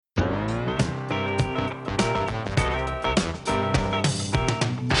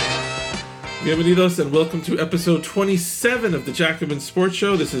Bienvenidos and welcome to episode 27 of the Jacobin Sports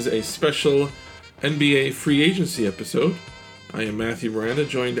Show. This is a special NBA free agency episode. I am Matthew Miranda,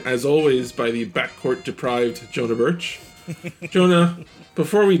 joined as always by the backcourt deprived Jonah Birch. Jonah,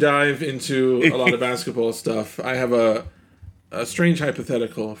 before we dive into a lot of basketball stuff, I have a strange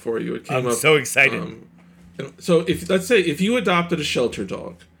hypothetical for you. It came I'm so excited. So let's say if you adopted a shelter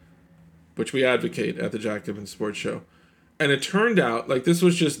dog, which we advocate at the Jacobin Sports Show, and it turned out like this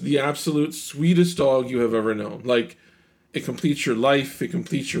was just the absolute sweetest dog you have ever known. Like, it completes your life, it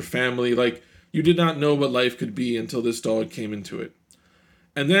completes your family. Like, you did not know what life could be until this dog came into it.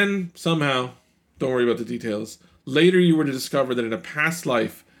 And then somehow, don't worry about the details, later you were to discover that in a past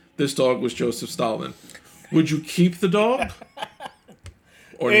life, this dog was Joseph Stalin. Would you keep the dog?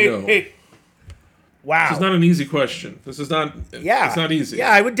 Or no? Wow. This is not an easy question. This is not, it's not easy.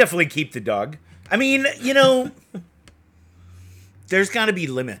 Yeah, I would definitely keep the dog. I mean, you know, there's got to be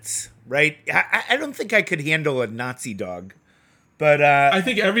limits, right? I don't think I could handle a Nazi dog, but I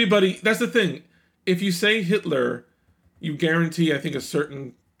think everybody, that's the thing. If you say Hitler, you guarantee, I think, a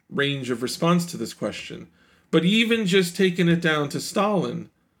certain range of response to this question. But even just taking it down to Stalin,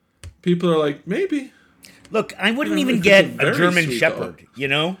 people are like, maybe. Look, I wouldn't even get a German Shepherd, dog. You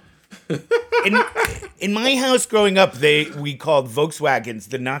know? In my house growing up, we called Volkswagens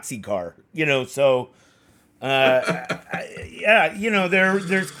the Nazi car, you know, so yeah, you know,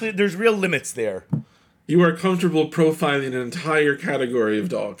 there's real limits there. You are comfortable profiling an entire category of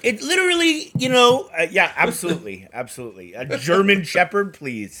dog. It literally, you know, yeah, absolutely, absolutely. A German Shepherd,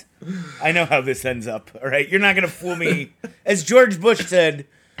 please. I know how this ends up, all right? You're not going to fool me. As George Bush said,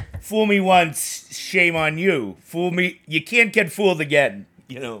 fool me once, shame on you. Fool me, you can't get fooled again,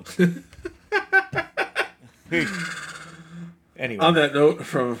 you know. Anyway. On that note,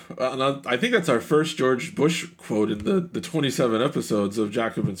 I think that's our first George Bush quote in the 27 episodes of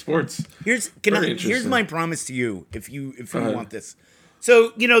Jacobin Sports. Here's my promise to you, if you want this.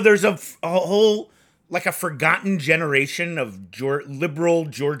 So, you know, there's a whole, like, a forgotten generation of liberal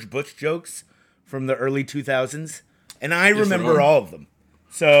George Bush jokes from the early 2000s, and I remember all of them.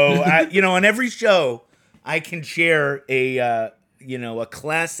 So, you know, on every show, I can share a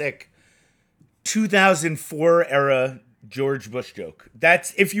classic 2004 era George Bush joke.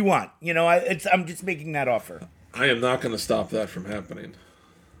 That's if you want. You know, I'm just making that offer. I am not going to stop that from happening.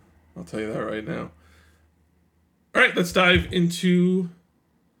 I'll tell you that right now. All right, let's dive into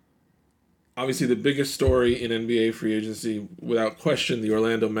obviously the biggest story in NBA free agency, without question, the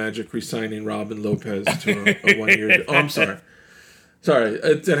Orlando Magic re-signing Robin Lopez to a 1 year. Oh, I'm sorry. Sorry,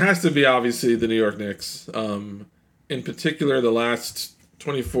 it has to be obviously the New York Knicks. In particular, the last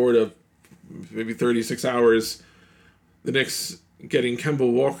 24 to maybe 36 hours, the Knicks getting Kemba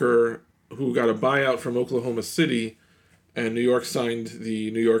Walker, who got a buyout from Oklahoma City, and New York signed the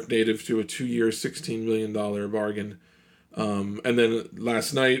New York native to a 2-year, $16 million bargain. And then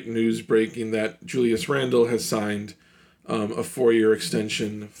last night, news breaking that Julius Randle has signed a 4-year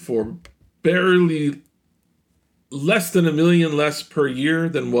extension for barely less than $1 million less per year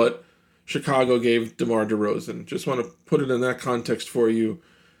than what Chicago gave DeMar DeRozan. Just want to put it in that context for you.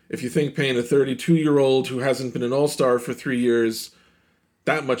 If you think paying a 32-year-old who hasn't been an all-star for 3 years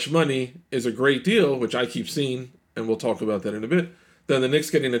that much money is a great deal, which I keep seeing, and we'll talk about that in a bit, then the Knicks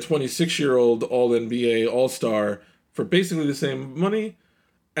getting a 26-year-old all-NBA all-star for basically the same money,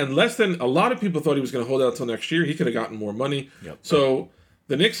 and less than, a lot of people thought he was going to hold out till next year. He could have gotten more money. Yep. So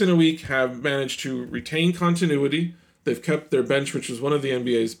the Knicks in a week have managed to retain continuity. They've kept their bench, which was one of the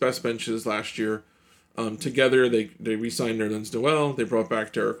NBA's best benches last year, together. They re-signed Nerlens Noel. They brought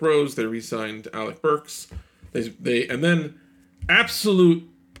back Derrick Rose. They re-signed Alec Burks. And then absolute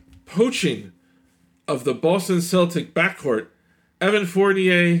poaching of the Boston Celtic backcourt. Evan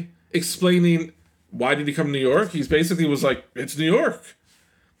Fournier explaining why did he come to New York. He's basically was like, it's New York.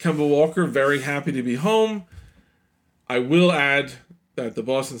 Kemba Walker, very happy to be home. I will add that the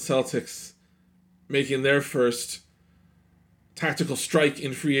Boston Celtics, making their first tactical strike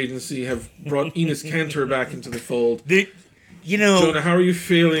in free agency, have brought Enes Kanter back into the fold. Jonah, how are you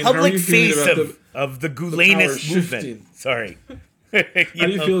feeling? Public face of the Goulanist movement. Shifting? Sorry. How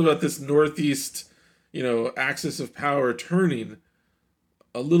do you feel about this northeast, axis of power turning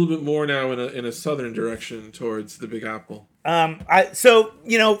a little bit more now in a southern direction towards the Big Apple?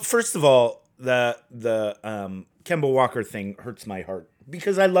 First of all, the Kemba Walker thing hurts my heart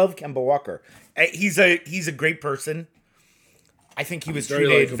because I love Kemba Walker. He's a great person. I think he was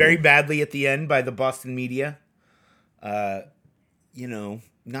treated very badly at the end by the Boston media. Not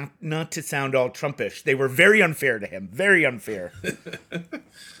to sound all Trumpish, they were very unfair to him. Very unfair.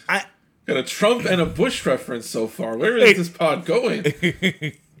 Got a Trump and a Bush reference so far. Where is this pod going?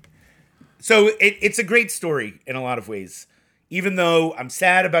 So it's a great story in a lot of ways. Even though I'm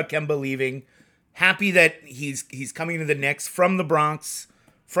sad about Kemba leaving, happy that he's coming to the Knicks from the Bronx,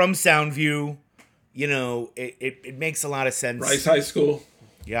 from Soundview. You know, it makes a lot of sense. Rice High School.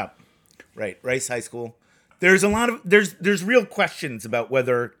 Yeah, right. Rice High School. There's a lot of there's real questions about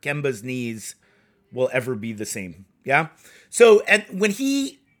whether Kemba's knees will ever be the same. Yeah. So if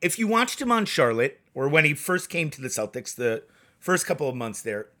you watched him on Charlotte, or when he first came to the Celtics, the first couple of months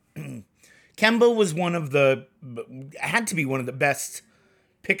there, Kemba was had to be one of the best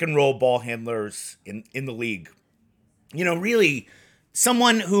pick and roll ball handlers in the league. You know, really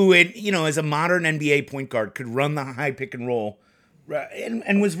someone who, as a modern NBA point guard, could run the high pick and roll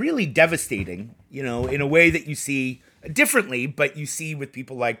and was really devastating, in a way that you see differently, but you see with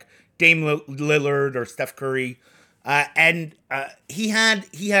people like Dame Lillard or Steph Curry. He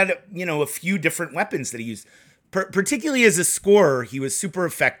had a few different weapons that he used. Particularly as a scorer, he was super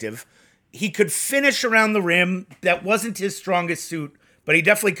effective. He could finish around the rim. That wasn't his strongest suit, but he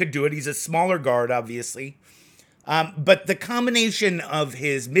definitely could do it. He's a smaller guard, obviously. But the combination of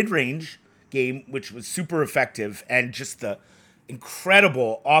his mid-range game, which was super effective, and just the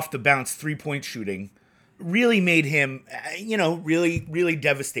incredible off-the-bounce three-point shooting, really made him, really, really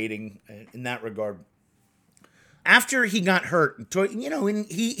devastating in that regard. After he got hurt, and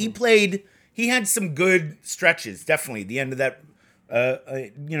he played, he had some good stretches, definitely, the end of that,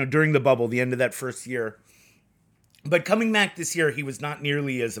 during the bubble, the end of that first year. But coming back this year, he was not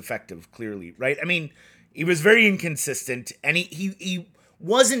nearly as effective, clearly, right? I mean, he was very inconsistent, and he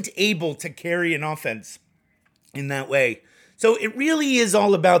wasn't able to carry an offense in that way. So it really is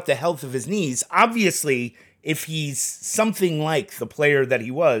all about the health of his knees. Obviously, if he's something like the player that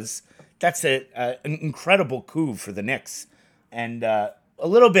he was, that's an incredible coup for the Knicks. And a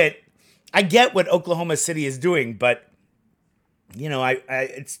little bit, I get what Oklahoma City is doing, but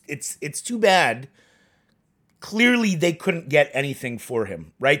it's too bad. Clearly, they couldn't get anything for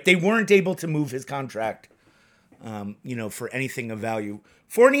him, right? They weren't able to move his contract, for anything of value.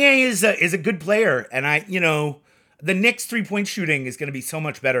 Fournier is a good player, and the Knicks 3-point shooting is going to be so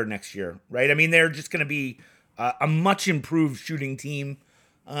much better next year, right? I mean, they're just going to be a much improved shooting team,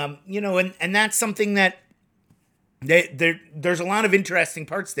 and that's something that there's a lot of interesting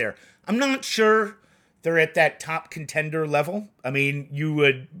parts there. I'm not sure they're at that top contender level. I mean, you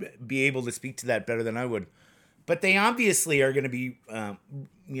would be able to speak to that better than I would. But they obviously are going to be,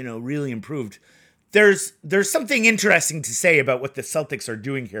 really improved. There's something interesting to say about what the Celtics are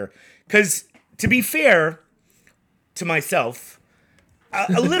doing here. Because, to be fair to myself,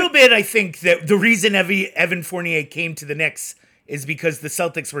 a little bit, I think that the reason Evan Fournier came to the Knicks is because the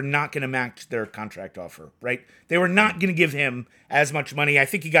Celtics were not going to match their contract offer, right? They were not going to give him as much money. I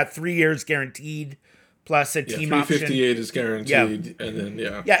think he got 3 years guaranteed, plus a team option. $358 is guaranteed, and then,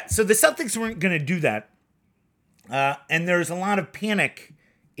 yeah. Yeah, so the Celtics weren't going to do that. And there's a lot of panic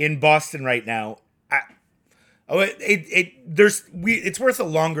in Boston right now. It's worth a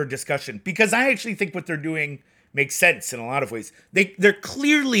longer discussion, because I actually think what they're doing makes sense in a lot of ways. They're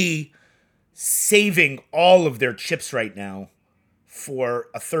clearly saving all of their chips right now for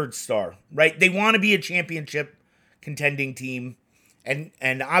a third star, right? They want to be a championship contending team,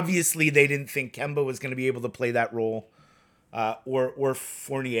 and obviously they didn't think Kemba was going to be able to play that role, or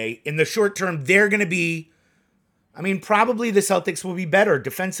Fournier. In the short term, they're going to be. I mean, probably the Celtics will be better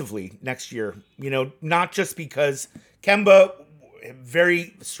defensively next year. Not just because Kemba,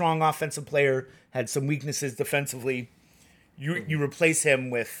 very strong offensive player, had some weaknesses defensively. You replace him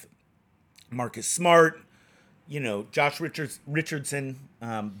with Marcus Smart, Josh Richardson,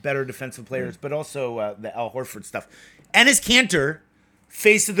 better defensive players, but also the Al Horford stuff. Enes Kanter,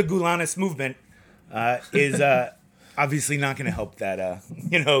 face of the Gulanis movement, is obviously not going to help that.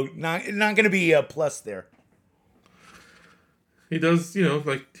 Not going to be a plus there. He does,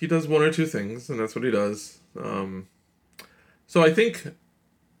 he does one or two things, and that's what he does. So I think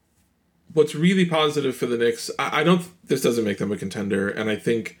what's really positive for the Knicks, this doesn't make them a contender, and I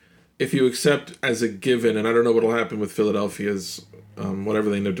think if you accept as a given, and I don't know what will happen with Philadelphia's, whatever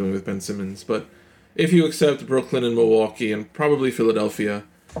they end up doing with Ben Simmons, but if you accept Brooklyn and Milwaukee and probably Philadelphia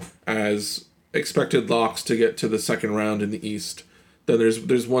as expected locks to get to the second round in the East, then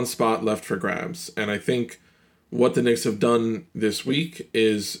there's one spot left for grabs, and I think what the Knicks have done this week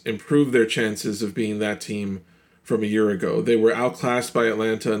is improve their chances of being that team from a year ago. They were outclassed by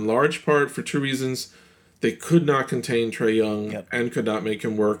Atlanta in large part for two reasons. They could not contain Trae Young and could not make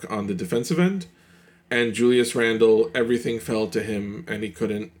him work on the defensive end. And Julius Randle, everything fell to him, and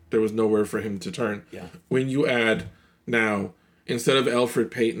there was nowhere for him to turn. Yeah. When you add now, instead of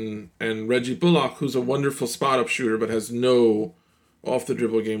Elfrid Payton and Reggie Bullock, who's a wonderful spot-up shooter but has no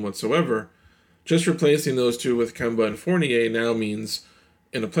off-the-dribble game whatsoever, just replacing those two with Kemba and Fournier now means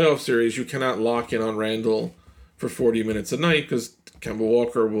in a playoff series you cannot lock in on Randall for 40 minutes a night because Kemba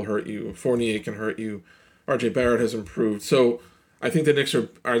Walker will hurt you, Fournier can hurt you, RJ Barrett has improved. So I think the Knicks are,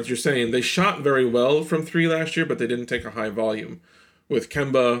 as you're saying, they shot very well from three last year, but they didn't take a high volume. With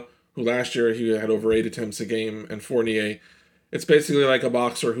Kemba, who last year he had over 8 attempts a game, and Fournier, it's basically like a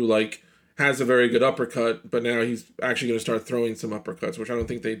boxer who like has a very good uppercut, but now he's actually going to start throwing some uppercuts, which I don't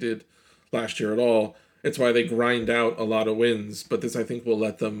think they did last year at all. It's why they grind out a lot of wins, but this I think will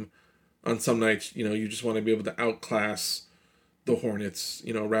let them, on some nights, you just want to be able to outclass the Hornets,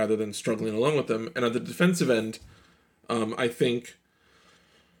 rather than struggling along with them. And on the defensive end, I think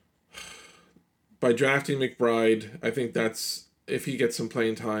by drafting McBride, I think that's, if he gets some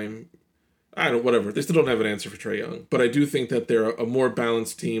playing time, whatever. They still don't have an answer for Trae Young. But I do think that they're a more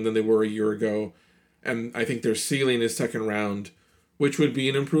balanced team than they were a year ago. And I think their ceiling is second round, which would be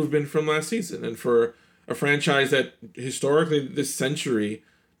an improvement from last season. And for a franchise that historically this century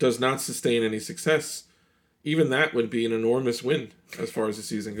does not sustain any success, even that would be an enormous win as far as the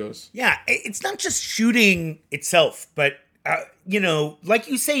season goes. Yeah, it's not just shooting itself, but like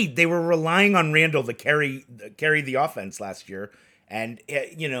you say, they were relying on Randall to carry the offense last year, and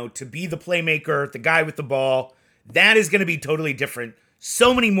to be the playmaker, the guy with the ball. That is going to be totally different.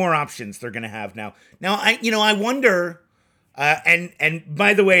 So many more options they're going to have now. Now I wonder. And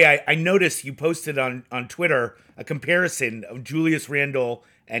by the way, I noticed you posted on Twitter a comparison of Julius Randle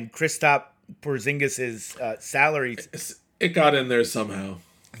and Kristaps Porzingis' salaries. It got in there somehow.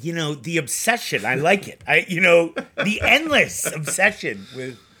 The obsession. I like it. The endless obsession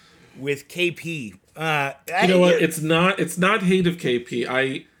with KP. You know what? It's not hate of KP.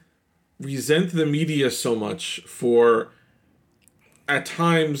 I resent the media so much for, at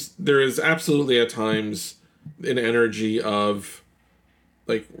times, there is absolutely at times an energy of,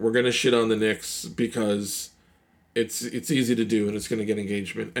 like, we're going to shit on the Knicks because it's easy to do and it's going to get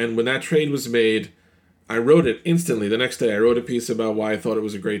engagement. And when that trade was made, I wrote it instantly. The next day, I wrote a piece about why I thought it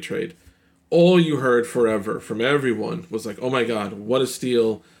was a great trade. All you heard forever from everyone was like, oh my God, what a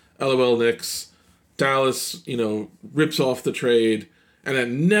steal. LOL Knicks. Dallas, rips off the trade. And that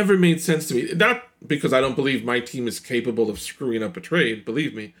never made sense to me. Not because I don't believe my team is capable of screwing up a trade.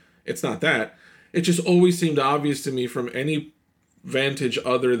 Believe me, it's not that. It just always seemed obvious to me from any vantage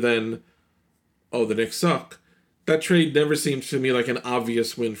other than, oh, the Knicks suck. That trade never seemed to me like an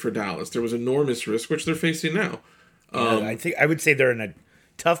obvious win for Dallas. There was enormous risk, which they're facing now. I think I would say they're in a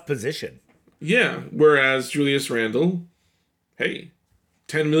tough position. Yeah, whereas Julius Randle, hey,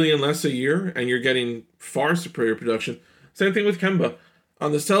 $10 million less a year, and you're getting far superior production. Same thing with Kemba.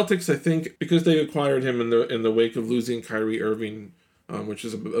 On the Celtics, I think because they acquired him in the wake of losing Kyrie Irving, which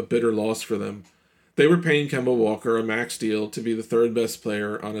is a bitter loss for them, they were paying Kemba Walker a max deal to be the third best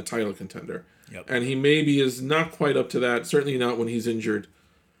player on a title contender. Yep. And he maybe is not quite up to that, certainly not when he's injured.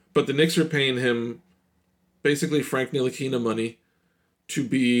 But the Knicks are paying him basically Frank Ntilikina money to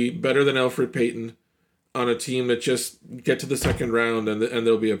be better than Elfrid Payton on a team that just get to the second round and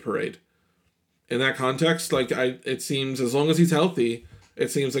there'll be a parade. In that context, it seems as long as he's healthy, it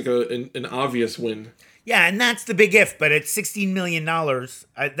seems like an obvious win. Yeah, and that's the big if. But at $16 million,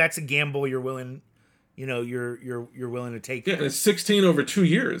 that's a gamble you're willing. You're willing to take. Yeah, and it's 16 over 2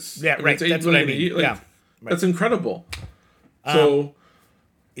 years. Yeah, right. That's what I mean. Right. That's incredible. So,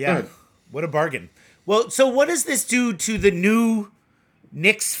 yeah, what a bargain. Well, so what does this do to the new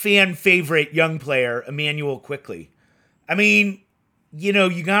Knicks fan favorite young player, Emmanuel Quickley? I mean,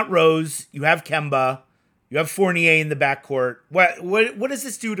 you got Rose, you have Kemba, you have Fournier in the backcourt. What does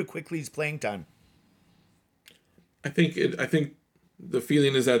this do to Quickley's playing time? I think the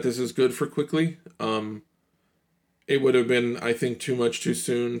feeling is that this is good for Quickley. It would have been, I think, too much too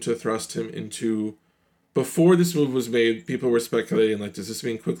soon to thrust him into. Before this move was made, people were speculating, like, does this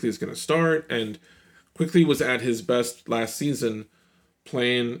mean Quickley is going to start? And Quickley was at his best last season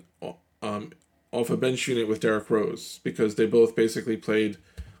playing off a bench unit with Derrick Rose because they both basically played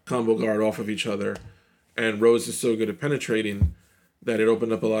combo guard off of each other. And Rose is so good at penetrating that it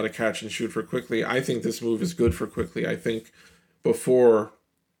opened up a lot of catch and shoot for Quickley. I think this move is good for Quickley. I think before,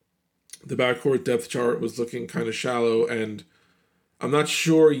 the backcourt depth chart was looking kind of shallow, and I'm not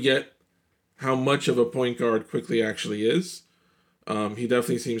sure yet how much of a point guard Quickley actually is. He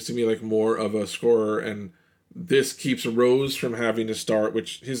definitely seems to me like more of a scorer, and this keeps Rose from having to start,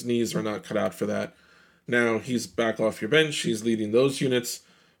 which his knees are not cut out for that. Now he's back off your bench. He's leading those units.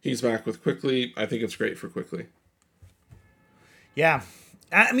 He's back with Quickley. I think it's great for Quickley. Yeah.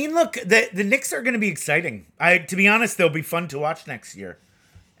 I mean, look, the Knicks are going to be exciting. To be honest, they'll be fun to watch next year.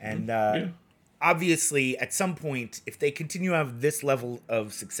 And obviously, at some point, if they continue to have this level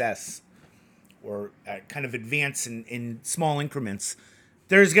of success, kind of advance in small increments,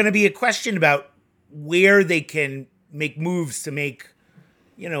 there's going to be a question about where they can make moves to make,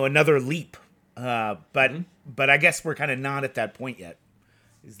 another leap. But I guess we're kind of not at that point yet.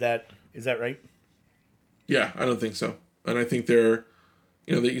 Is that right? Yeah, I don't think so. And I think they're,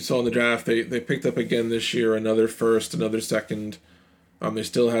 that you saw in the draft, they picked up again this year another first, another second. They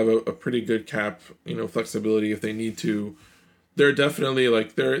still have a pretty good cap, flexibility if they need to. They're definitely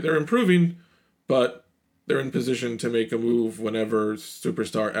they're improving, but they're in position to make a move whenever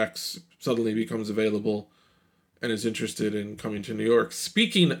superstar X suddenly becomes available and is interested in coming to New York.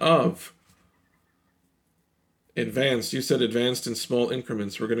 Speaking of advanced, you said advanced in small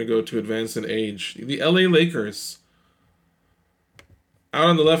increments. We're going to go to advanced in age. The LA Lakers, out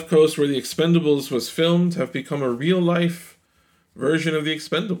on the left coast where The Expendables was filmed, have become a real-life version of The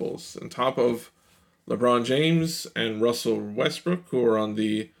Expendables, on top of LeBron James and Russell Westbrook, who are on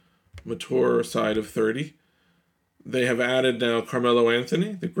the mature side of 30. They have added now Carmelo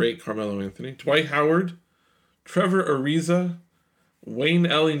Anthony, the great Carmelo Anthony, Dwight Howard, Trevor Ariza, Wayne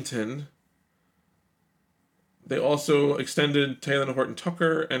Ellington. They also extended Taylor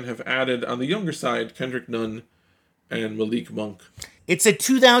Horton-Tucker and have added, on the younger side, Kendrick Nunn and Malik Monk. It's a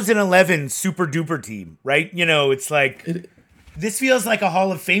 2011 super-duper team, right? It's like... This feels like a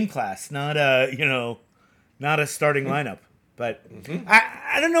Hall of Fame class, not a starting lineup. But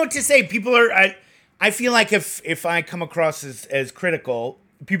I don't know what to say. People are... I feel like if I come across as critical,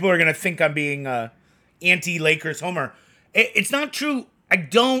 people are going to think I'm being anti-Lakers homer. It's not true. I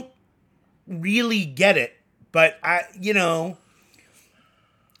don't really get it. But,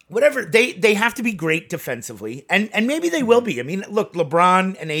 whatever. They have to be great defensively. And maybe they will be. I mean, look,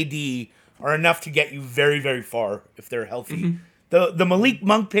 LeBron and AD are enough to get you very, very far if they're healthy. The Malik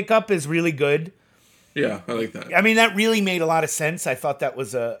Monk pickup is really good. Yeah, I like that. I mean, that really made a lot of sense. I thought that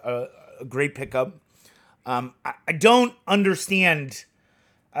was a great pickup. I don't understand.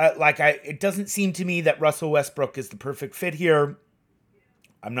 It doesn't seem to me that Russell Westbrook is the perfect fit here.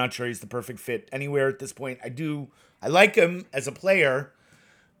 I'm not sure he's the perfect fit anywhere at this point. I like him as a player,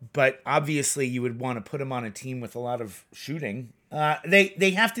 but obviously you would want to put him on a team with a lot of shooting.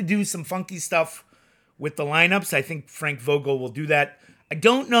 They have to do some funky stuff with the lineups. I think Frank Vogel will do that. I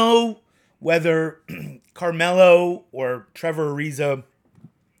don't know whether Carmelo or Trevor Ariza.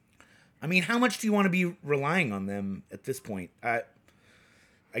 I mean, how much do you want to be relying on them at this point? I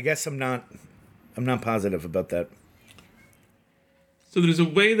guess I'm not positive about that. So there's a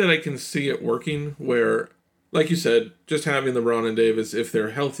way that I can see it working where, like you said, just having LeBron and Davis, if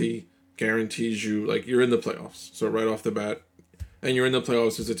they're healthy, guarantees you, you're in the playoffs. So right off the bat, and you're in the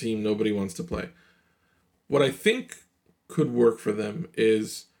playoffs as a team nobody wants to play. What I think could work for them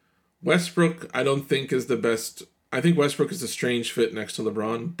is Westbrook, I don't think is the best. I think Westbrook is a strange fit next to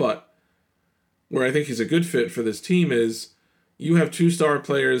LeBron, but where I think he's a good fit for this team is you have two star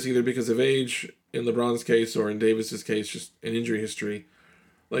players either because of age, in LeBron's case, or in Davis's case, just an injury history.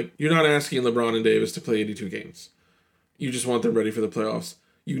 You're not asking LeBron and Davis to play 82 games. You just want them ready for the playoffs.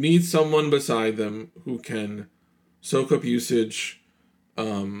 You need someone beside them who can soak up usage,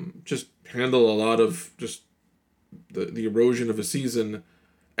 just handle a lot of just the erosion of a season.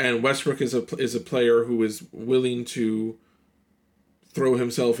 And Westbrook is a player who is willing to throw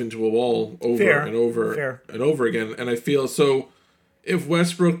himself into a wall over and over and over again. And I feel so if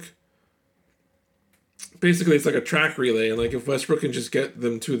Westbrook... Basically, it's like a track relay, and if Westbrook can just get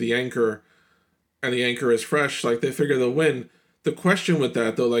them to the anchor, and the anchor is fresh, they figure they'll win. The question with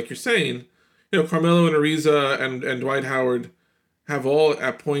that, though, like you're saying, Carmelo and Ariza and Dwight Howard have all,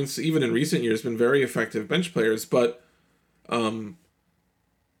 at points, even in recent years, been very effective bench players, but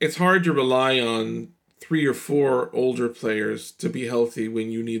it's hard to rely on 3 or 4 older players to be healthy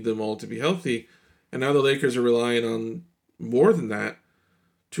when you need them all to be healthy, and now the Lakers are relying on more than that,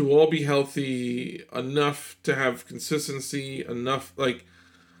 to all be healthy enough to have consistency, enough,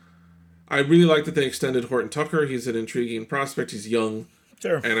 I really like that they extended Horton-Tucker. He's an intriguing prospect. He's young.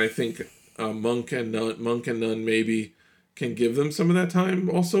 Sure. And I think Monk and Nunn maybe can give them some of that time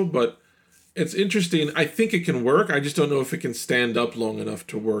also, but it's interesting. I think it can work. I just don't know if it can stand up long enough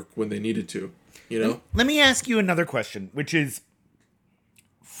to work when they need it to, Let me ask you another question, which is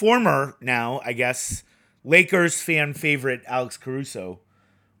former, now, I guess, Lakers fan favorite Alex Caruso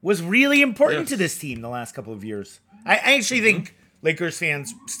was really important to this team the last couple of years. I actually think Lakers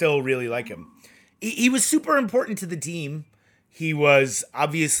fans still really like him. He was super important to the team. He was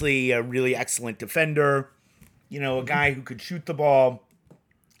obviously a really excellent defender, a guy who could shoot the ball,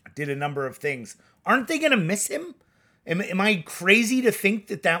 did a number of things. Aren't they going to miss him? Am I crazy to think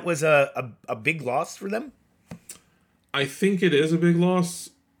that was a big loss for them? I think it is a big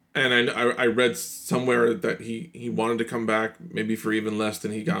loss. And I read somewhere that he wanted to come back, maybe for even less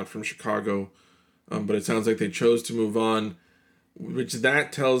than he got from Chicago. But it sounds like they chose to move on, which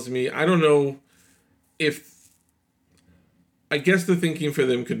that tells me, I don't know if, I guess the thinking for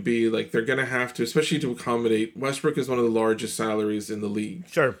them could be like they're going to have to, especially to accommodate, Westbrook is one of the largest salaries in the league.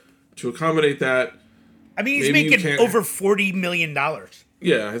 Sure. To accommodate that. I mean, he's making over $40 million.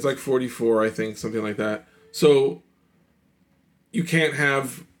 Yeah, it's like 44, I think, something like that. So you can't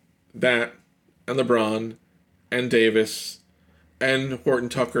have that and LeBron and Davis and Horton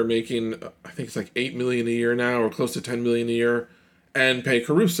Tucker making, I think it's like $8 million a year now, or close to $10 million a year, and pay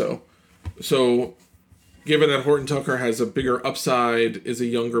Caruso. So given that Horton Tucker has a bigger upside, is a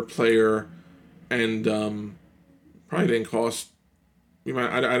younger player, and probably didn't cost.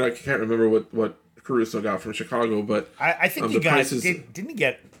 I can't remember what Caruso got from Chicago, but I think he got. Didn't he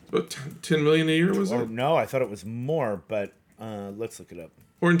get? What, $10 million a year was it? No, I thought it was more, but let's look it up.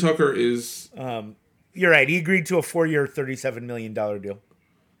 Horton Tucker is. You're right. He agreed to a 4-year, $37 million deal.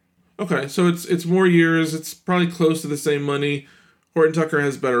 Okay, so it's more years. It's probably close to the same money. Horton Tucker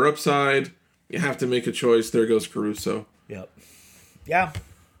has better upside. You have to make a choice. There goes Caruso. Yep. Yeah.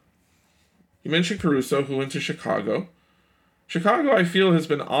 You mentioned Caruso, who went to Chicago. Chicago, I feel, has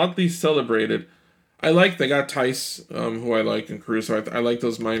been oddly celebrated. They got Tice, who I like, and Caruso. I like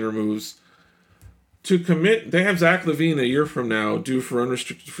those minor moves. To commit, they have Zach LaVine a year from now due for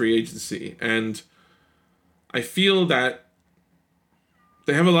unrestricted free agency. And I feel that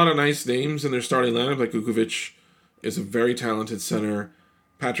they have a lot of nice names in their starting lineup. Like Vukovic is a very talented center.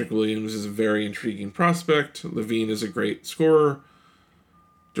 Patrick Williams is a very intriguing prospect. LaVine is a great scorer.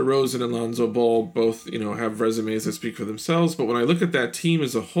 DeRozan and Lonzo Ball both, have resumes that speak for themselves. But when I look at that team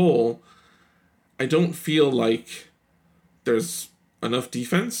as a whole, I don't feel like there's enough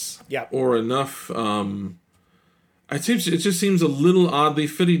defense. Yeah. Or enough. It just seems a little oddly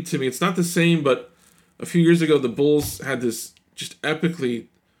fitting to me. It's not the same, but a few years ago, the Bulls had this just epically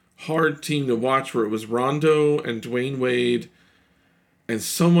hard team to watch where it was Rondo and Dwayne Wade and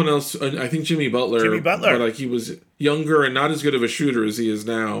someone else. I think Jimmy Butler. But he was younger and not as good of a shooter as he is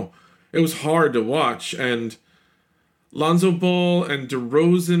now. It was hard to watch. And Lonzo Ball and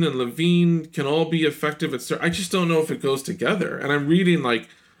DeRozan and LaVine can all be effective at I just don't know if it goes together. And I'm reading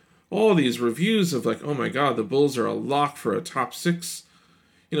all these reviews of oh my God, the Bulls are a lock for a top 6,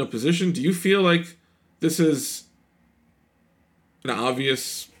 position. Do you feel like this is an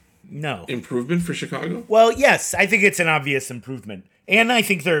obvious improvement for Chicago? Well, yes, I think it's an obvious improvement. And I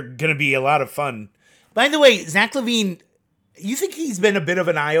think they're going to be a lot of fun. By the way, Zach LaVine, you think he's been a bit of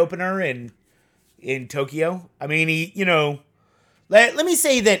an eye-opener in Tokyo? I mean, let me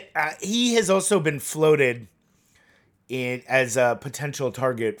say that he has also been floated as a potential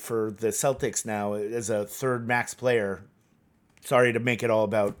target for the Celtics now as a third max player. Sorry to make it all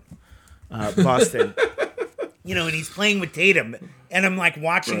about Boston. And he's playing with Tatum. And I'm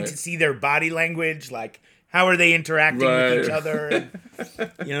watching to see their body language, how are they interacting with each other? And,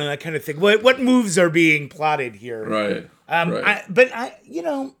 that kind of thing. What moves are being plotted here? Right.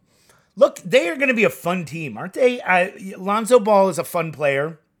 Look, they are going to be a fun team, aren't they? Lonzo Ball is a fun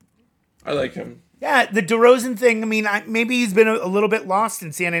player. I like him. Yeah, the DeRozan thing, maybe he's been a little bit lost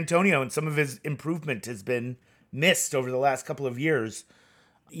in San Antonio and some of his improvement has been missed over the last couple of years.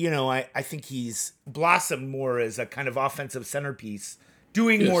 I think he's blossomed more as a kind of offensive centerpiece,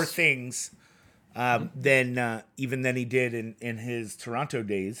 doing more things than he did in his Toronto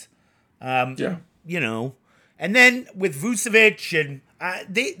days. And then with Vucevic, and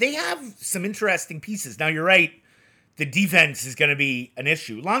they have some interesting pieces. Now, you're right. The defense is going to be an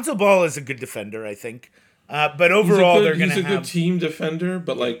issue. Lonzo Ball is a good defender, I think. But overall, they're going to have... He's a good team defender,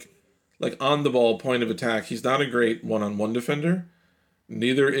 but like on the ball, point of attack, he's not a great one-on-one defender.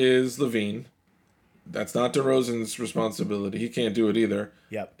 Neither is LaVine. That's not DeRozan's responsibility. He can't do it either.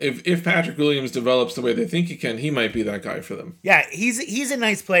 Yep. If Patrick Williams develops the way they think he can, he might be that guy for them. Yeah, he's a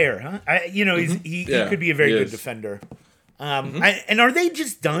nice player, huh? He could be a very good defender. And are they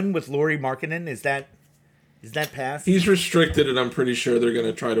just done with Lauri Markkanen? Is that past? He's restricted, and I'm pretty sure they're going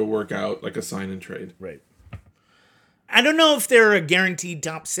to try to work out a sign and trade. Right. I don't know if they're a guaranteed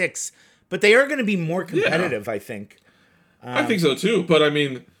top 6, but they are going to be more competitive, I think. I think so too, but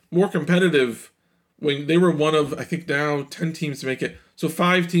more competitive when they were one of, I think now 10 teams to make it. So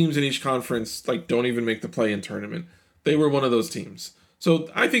 5 teams in each conference don't even make the play-in tournament. They were one of those teams. So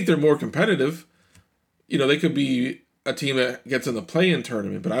I think they're more competitive. They could be a team that gets in the play-in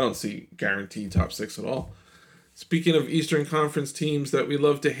tournament, but I don't see guaranteed top 6 at all. Speaking of Eastern Conference teams that we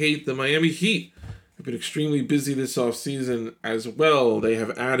love to hate, the Miami Heat have been extremely busy this offseason as well. They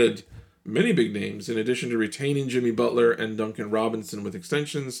have added many big names. In addition to retaining Jimmy Butler and Duncan Robinson with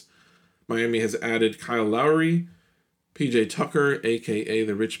extensions, Miami has added Kyle Lowry, PJ Tucker, a.k.a.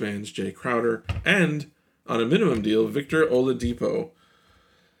 the rich man's Jay Crowder, and, on a minimum deal, Victor Oladipo.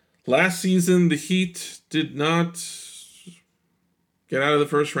 Last season, the Heat did not get out of the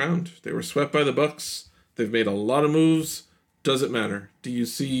first round. They were swept by the Bucks. They've made a lot of moves. Doesn't matter. Do you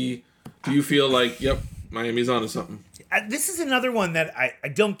feel like, yep, Miami's onto something? This is another one that I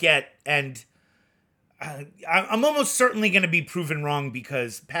don't get, and I'm almost certainly going to be proven wrong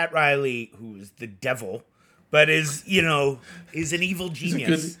because Pat Riley, who is the devil, but is an evil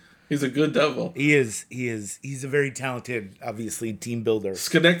genius. He's a good devil. He is. He's a very talented, obviously, team builder.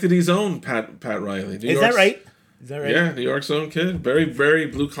 Schenectady's own Pat Riley. Is that right? Yeah, New York's own kid. Very, very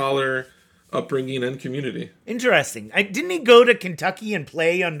blue-collar upbringing and community. Interesting. Didn't he go to Kentucky and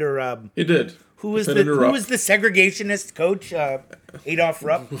play under... He did. Who was the segregationist coach? Adolph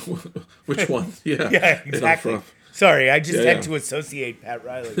Rupp? Which one? Yeah. Yeah, exactly. Sorry, I just had to associate Pat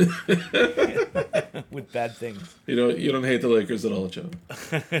Riley with bad things. You don't hate the Lakers at all, Joe.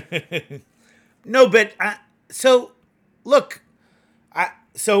 No, but look, I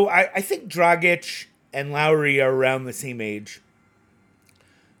think Dragic and Lowry are around the same age.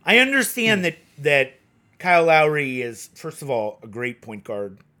 I understand that Kyle Lowry is, first of all, a great point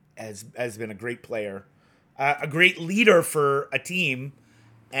guard, has been a great player, a great leader for a team,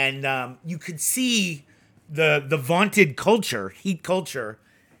 and you could see the vaunted culture, Heat culture,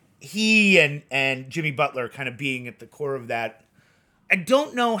 he and Jimmy Butler kind of being at the core of that. I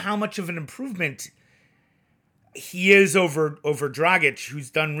don't know how much of an improvement he is over Dragic,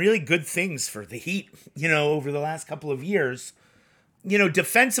 who's done really good things for the Heat, over the last couple of years.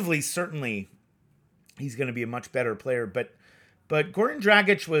 Defensively, certainly, he's going to be a much better player, but Goran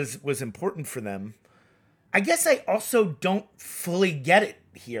Dragic was important for them. I guess I also don't fully get it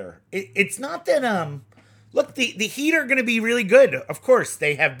here. It's not that, look, the Heat are going to be really good. Of course,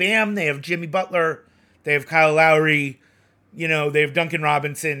 they have Bam, they have Jimmy Butler, they have Kyle Lowry, they have Duncan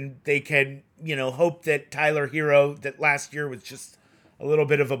Robinson. They can, hope that Tyler Hero, that last year was just a little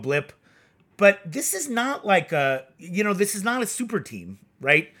bit of a blip. But this is not like this is not a super team,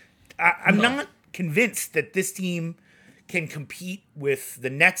 right? I'm not convinced that this team can compete with the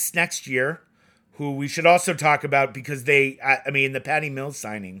Nets next year, who we should also talk about because the Patty Mills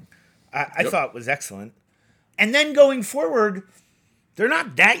signing, I thought was excellent. And then going forward, they're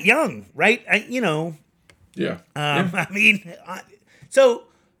not that young, right? Yeah. So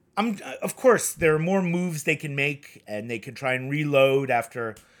of course, there are more moves they can make, and they can try and reload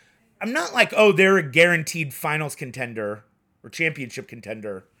after. I'm not like, they're a guaranteed finals contender or championship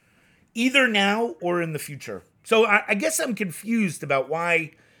contender, either now or in the future. So I guess I'm confused about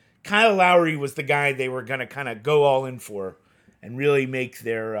why Kyle Lowry was the guy they were going to kind of go all in for and really make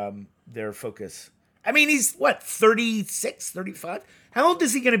their focus. I mean, he's 36, 35? How old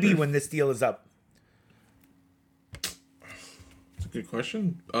is he going to be when this deal is up? That's a good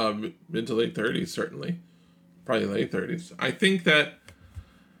question. Mid to late 30s, certainly. Probably late 30s.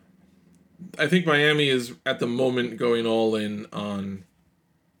 I think Miami is, at the moment, going all in on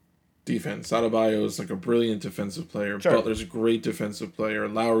defense. Adebayo is like a brilliant defensive player. Sure. Butler's a great defensive player.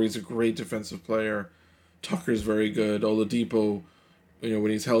 Lowry's a great defensive player. Tucker's very good. Oladipo, when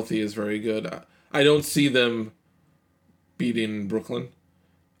he's healthy, is very good. I don't see them beating Brooklyn.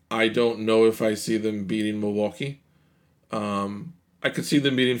 I don't know if I see them beating Milwaukee. I could see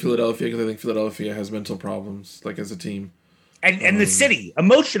them beating Philadelphia because I think Philadelphia has mental problems, like as a team. And the city,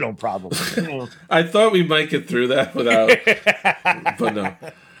 emotional problems. I thought we might get through that without, but no.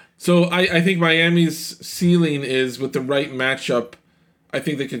 So I think Miami's ceiling is, with the right matchup, I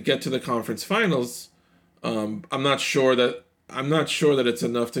think they could get to the conference finals. I'm not sure that it's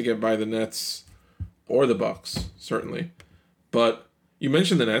enough to get by the Nets or the Bucks, certainly. But you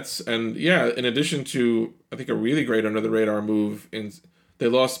mentioned the Nets, and yeah, in addition to, I think, a really great under the radar move, they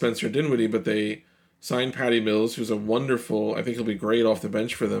lost Spencer Dinwiddie, but they signed Patty Mills, who's a wonderful, I think he'll be great off the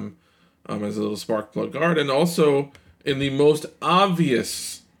bench for them as a little spark plug guard. And also, in the most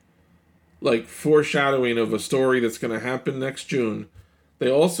obvious, foreshadowing of a story that's going to happen next June,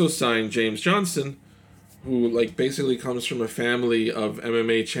 they also signed James Johnson, who, basically comes from a family of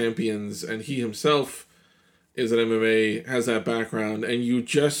MMA champions, and he himself is an MMA, has that background. And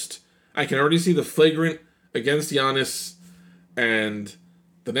I can already see the flagrant against Giannis, and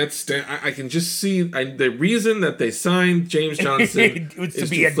the Nets I can just see the reason that they signed James Johnson is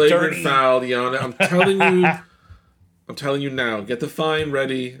to flagrant foul Giannis. I'm telling you now. Get the fine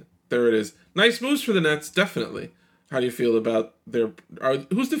ready. There it is. Nice moves for the Nets, definitely. How do you feel about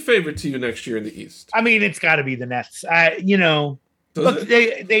who's the favorite to you next year in the East? I mean, it's got to be the Nets. Look,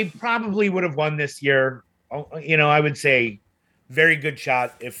 they probably would have won this year. I would say very good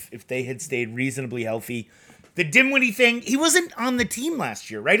shot if they had stayed reasonably healthy. The Dinwiddie thing, he wasn't on the team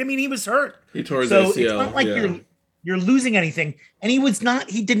last year, right? I mean, he was hurt. He tore his so ACL. It's not like you're losing anything. And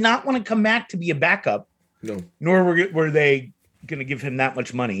he did not want to come back to be a backup. No. Nor were they going to give him that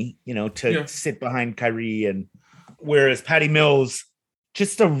much money, to sit behind Kyrie. And whereas Patty Mills,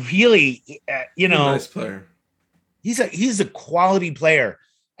 just a really, nice player. He's a quality player.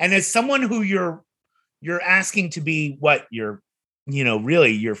 And as someone who you're asking to be what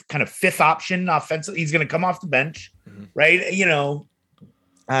really your kind of fifth option offensive, he's going to come off the bench, right?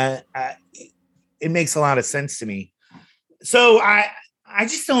 It makes a lot of sense to me. So I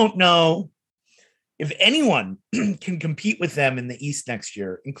just don't know if anyone can compete with them in the East next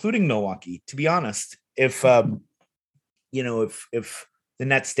year, including Milwaukee, to be honest, if the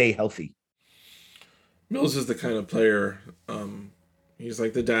Nets stay healthy. Mills is the kind of player, he's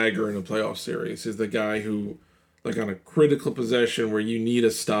like the dagger in a playoff series. He's the guy who, like on a critical possession where you need a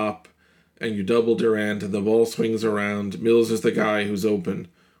stop and you double Durant and the ball swings around, Mills is the guy who's open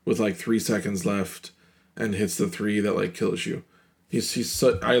with like 3 seconds left and hits the three that like kills you.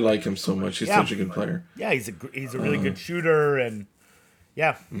 I like him so much. He's such a good player. Yeah, he's a really good shooter, and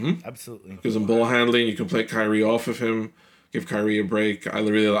absolutely. Because in ball handling, you can play Kyrie off of him, give Kyrie a break. I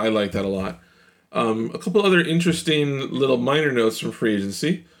like that a lot. A couple other interesting little minor notes from free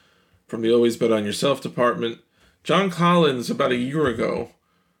agency, from the Always Bet on Yourself department. John Collins, about a year ago,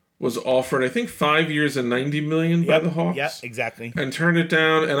 was offered, I think, 5 years and $90 million by the Hawks. Yeah, exactly. And turned it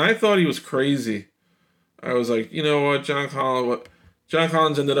down, and I thought he was crazy. I was like, you know what, John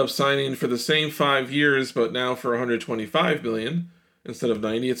Collins ended up signing for the same 5 years, but now for $125 million instead of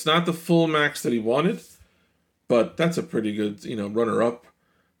 90. It's not the full max that he wanted, but that's a pretty good, runner-up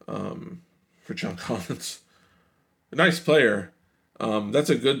for John Collins. A nice player. That's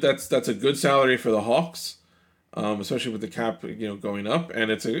a good salary for the Hawks, especially with the cap, going up,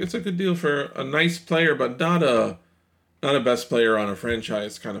 and it's a good deal for a nice player, but not a best player on a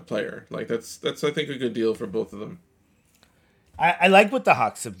franchise kind of player. Like that's I think a good deal for both of them. I like what the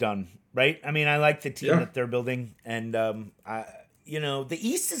Hawks have done, right? I mean, I like the team that they're building, and the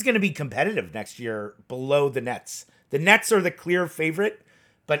East is going to be competitive next year below the Nets. The Nets are the clear favorite,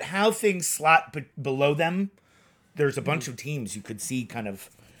 but how things slot below them, there's a bunch of teams you could see kind of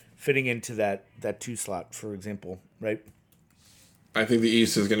fitting into that 2 slot, for example, right? I think the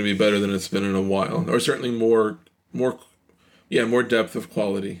East is going to be better than it's been in a while, or certainly more depth of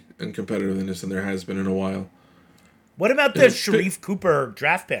quality and competitiveness than there has been in a while. What about the Sharif Cooper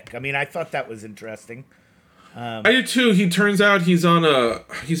draft pick? I mean, I thought that was interesting. I did too. He turns out he's on a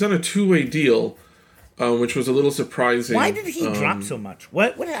 2-way deal, which was a little surprising. Why did he drop so much?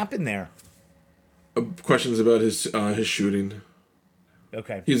 What happened there? Questions about his shooting.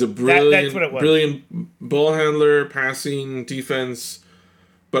 Okay, he's a brilliant ball handler, passing, defense.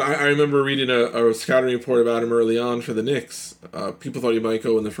 But I remember reading a scouting report about him early on for the Knicks. People thought he might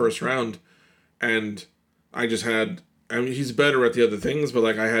go in the first round, and he's better at the other things, but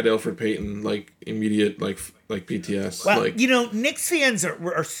I had Elfrid Payton immediate PTS. Well, Knicks fans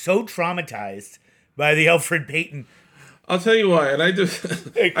are so traumatized by the Elfrid Payton. I'll tell you why, and I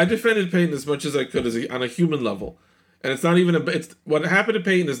defended Payton as much as I could on a human level, and it's not even what happened to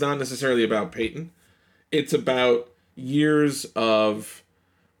Payton is not necessarily about Payton. It's about years of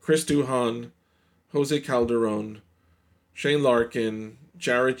Chris Duhon, Jose Calderon, Shane Larkin,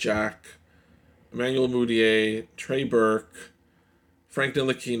 Jarrett Jack, Emmanuel Mudiay, Trey Burke, Frank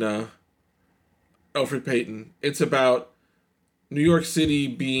Ntilikina, Elfrid Payton. It's about New York City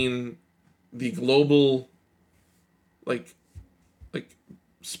being the global,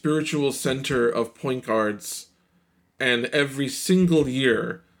 spiritual center of point guards, and every single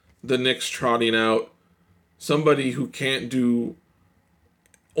year, the Knicks trotting out somebody who can't do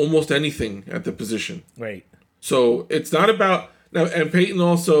almost anything at the position. Right. So it's not about now. And Payton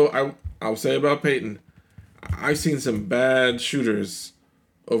also, I'll say about Payton, I've seen some bad shooters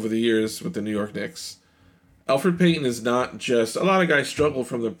over the years with the New York Knicks. Elfrid Payton is not just a lot of guys struggle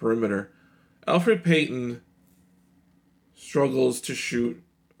from the perimeter. Elfrid Payton struggles to shoot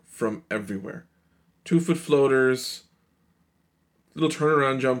from everywhere. 2-foot floaters, little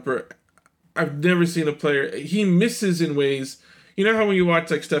turnaround jumper. I've never seen a player. He misses in ways. You know how when you watch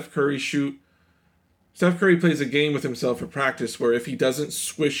Steph Curry shoot, Steph Curry plays a game with himself at practice where if he doesn't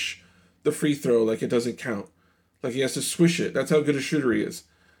swish the free throw, it doesn't count. He has to swish it. That's how good a shooter he is.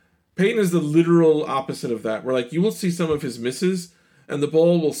 Payton is the literal opposite of that, where you will see some of his misses and the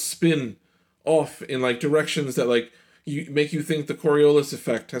ball will spin off in directions that you make you think the Coriolis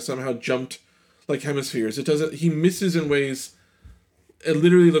effect has somehow jumped hemispheres. It doesn't. He misses in ways it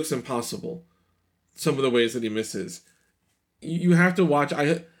literally looks impossible. Some of the ways that he misses. You have to watch.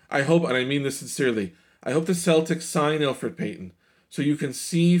 I hope, and I mean this sincerely, I hope the Celtics sign Elfrid Payton so you can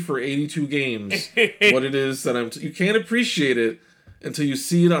see for 82 games what it is that you can't appreciate it until you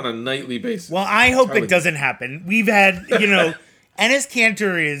see it on a nightly basis. Well, I hope it doesn't happen. We've had, Enes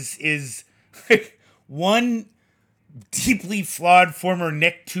Kanter is one deeply flawed former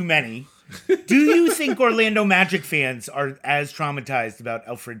Knick too many. Do you think Orlando Magic fans are as traumatized about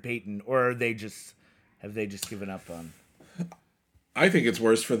Elfrid Payton, or have they just given up on? I think it's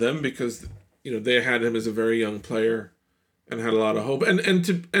worse for them because they had him as a very young player and had a lot of hope, and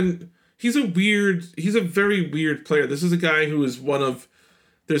he's a very weird player. This is a guy who is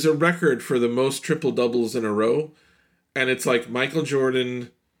there's a record for the most triple doubles in a row, and it's like Michael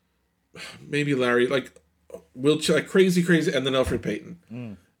Jordan, maybe Larry, like crazy, and then Elfrid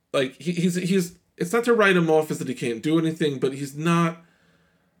Payton. Like he's it's not to write him off as that he can't do anything, but he's not.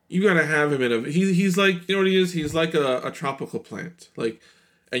 You gotta have him he's like, what he is? He's like a tropical plant,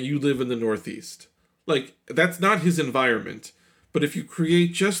 and you live in the Northeast. Like, that's not his environment. But if you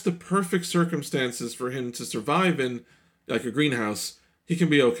create just the perfect circumstances for him to survive in, like a greenhouse, he can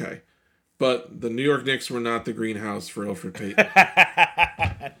be okay. But the New York Knicks were not the greenhouse for Elfrid Payton.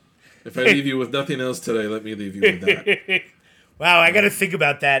 If I leave you with nothing else today, let me leave you with that. Wow, I got to think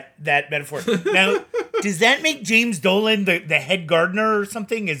about that metaphor. Now, does that make James Dolan the head gardener or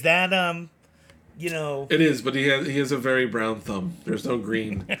something? Is that It is, but he has a very brown thumb. There's no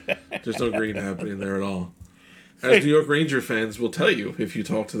green. There's no green happening there at all. As New York Ranger fans will tell you if you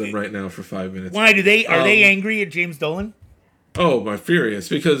talk to them right now for 5 minutes. Why are they angry at James Dolan? Oh, my furious!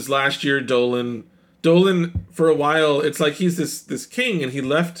 Because last year Dolan for a while, it's like he's this king, and he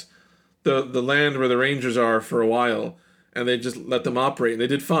left the land where the Rangers are for a while, and they just let them operate, and they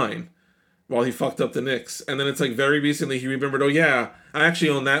did fine while he fucked up the Knicks. And then it's like very recently he remembered, oh yeah, I actually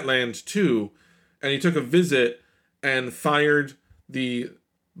own that land too, and he took a visit and fired the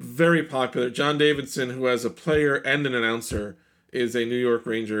very popular John Davidson, who as a player and an announcer is a New York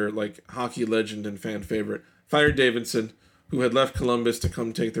Ranger hockey legend and fan favorite. Fired Davidson, who had left Columbus to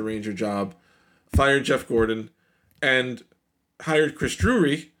come take the Ranger job. Fired Jeff Gordon, and hired Chris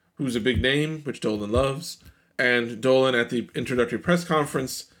Drury, who's a big name, which Dolan loves. And Dolan, at the introductory press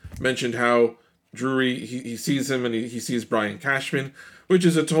conference, mentioned how Drury, he sees him and he sees Brian Cashman, which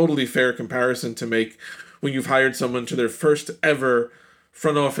is a totally fair comparison to make when you've hired someone to their first ever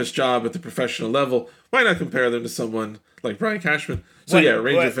front office job at the professional level. Why not compare them to someone like Brian Cashman? So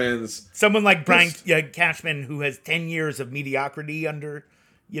Ranger fans. Someone like Brian Cashman, who has 10 years of mediocrity under,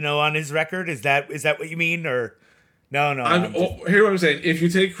 on his record. Is that what you mean? Or no? Here's what I'm saying. If you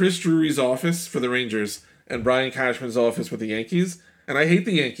take Chris Drury's office for the Rangers and Brian Cashman's office with the Yankees, and I hate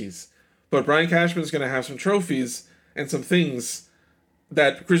the Yankees, but Brian Cashman's going to have some trophies and some things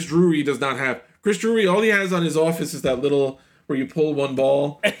that Chris Drury does not have. Chris Drury, all he has on his office is that little where you pull one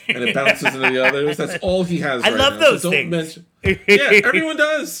ball and it bounces into the others. That's all he has. I love those things. Yeah, everyone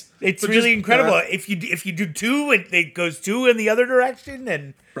does. It's really incredible. If you do two, it goes two in the other direction.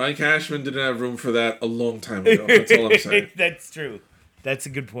 And Brian Cashman didn't have room for that a long time ago. That's all I'm saying. That's true. That's a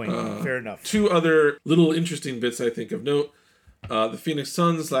good point. Fair enough. Two other little interesting bits I think of note. The Phoenix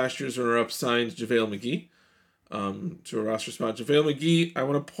Suns, last year's runner-up, signed JaVale McGee to a roster spot. JaVale McGee, I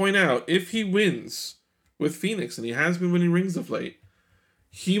want to point out, if he wins with Phoenix, and he has been winning rings of late,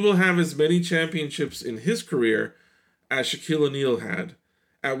 he will have as many championships in his career as Shaquille O'Neal had.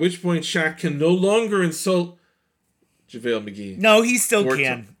 At which point, Shaq can no longer insult JaVale McGee. No, he still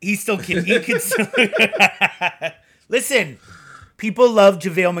can. He still can. He can still... Listen, people love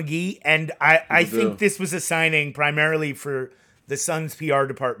JaVale McGee, and I think this was a signing primarily for the Suns' PR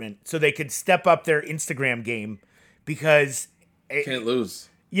department, so they could step up their Instagram game, because... Can't lose.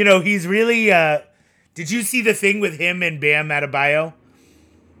 He's really... Did you see the thing with him and Bam Adebayo?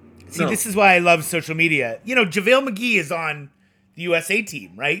 See, This is why I love social media. JaVale McGee is on the USA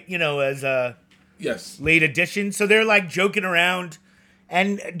team, right? As a late addition. So they're joking around.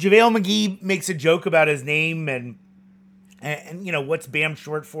 And JaVale McGee makes a joke about his name and what's Bam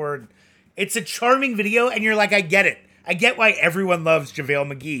short for. It's a charming video, and you're like, I get it. I get why everyone loves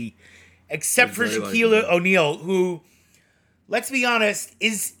JaVale McGee, except for Shaquille O'Neal, who... Let's be honest,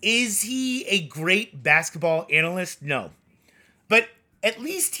 is he a great basketball analyst? No. But at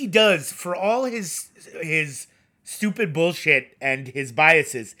least he does, for all his stupid bullshit and his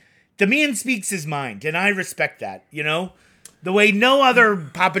biases, the man speaks his mind, and I respect that, The way no other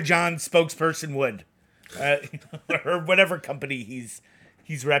Papa John's spokesperson would. Or whatever company he's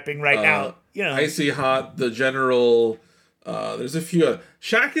repping right now. Icy Hot, the General, there's a few.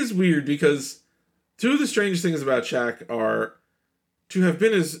 Shaq is weird because two of the strange things about Shaq are to have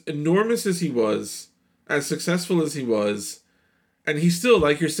been as enormous as he was, as successful as he was, and he still,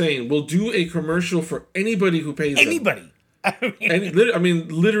 like you're saying, will do a commercial for anybody who pays him. Anybody.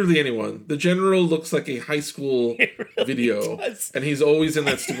 Literally anyone. The General looks like a high school really video, and he's always in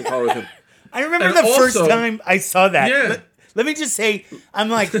that stupid car with him. I remember first time I saw that. Yeah. Let me just say, I'm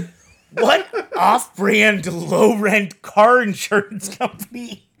like, what off-brand, low-rent car insurance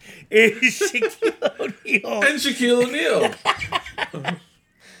company is Shaquille O'Neal? And Shaquille O'Neal.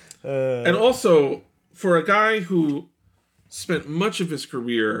 And also, for a guy who spent much of his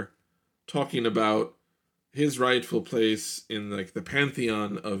career talking about his rightful place in like the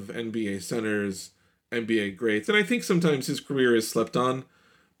pantheon of NBA centers, NBA greats, and I think sometimes his career is slept on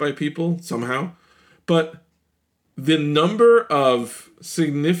by people somehow, but the number of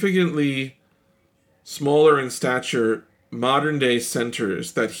significantly smaller in stature modern day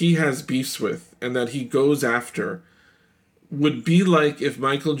centers that he has beefs with and that he goes after would be like if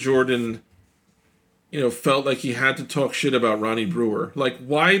Michael Jordan, felt like he had to talk shit about Ronnie Brewer. Like,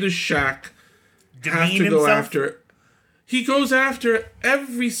 why does Shaq have to go after? He goes after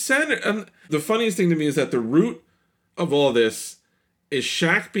every center. And the funniest thing to me is that the root of all this is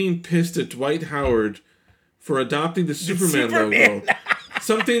Shaq being pissed at Dwight Howard for adopting the Superman logo.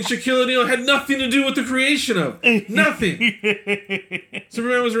 Something Shaquille O'Neal had nothing to do with the creation of. Nothing.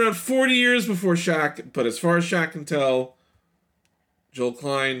 Superman was around 40 years before Shaq, but as far as Shaq can tell, Joel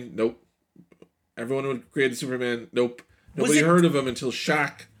Klein, nope. Everyone who created Superman, nope. Nobody heard of him until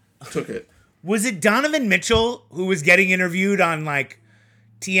Shaq took it. Was it Donovan Mitchell who was getting interviewed on like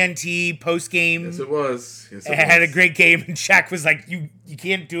TNT post game? Yes, it was. Had a great game, and Shaq was like, "You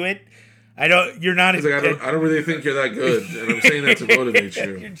can't do it. You're not." He's like, I don't really think you're that good, and I'm saying that to motivate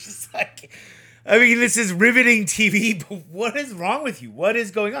you. You're just like, I mean, this is riveting TV, but what is wrong with you? What is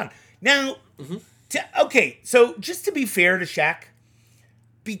going on now? Okay, so just to be fair to Shaq,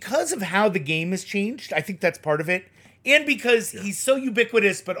 because of how the game has changed, I think that's part of it, and because he's so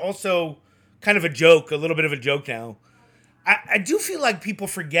ubiquitous, but also kind of a little bit of a joke now. I do feel like people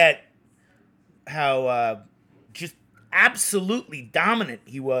forget how just absolutely dominant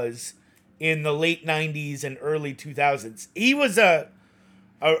he was in the late 90s and early 2000s. He was a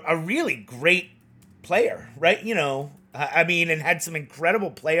really great player, right? I mean, and had some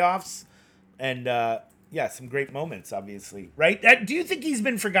incredible playoffs and, some great moments, obviously, right? Do you think he's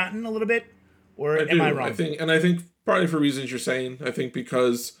been forgotten a little bit? Or am I wrong? I think probably for reasons you're saying. I think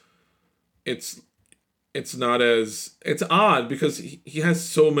because it's odd because he has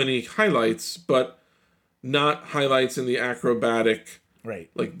so many highlights, but not highlights in the acrobatic, right,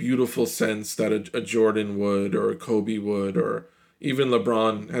 like beautiful sense that a Jordan would or a Kobe would, or even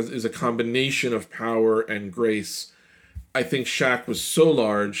LeBron is a combination of power and grace. I think Shaq was so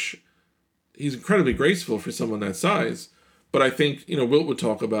large. He's incredibly graceful for someone that size, but I think, Wilt would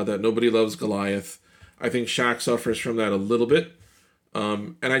talk about that. Nobody loves Goliath. I think Shaq suffers from that a little bit.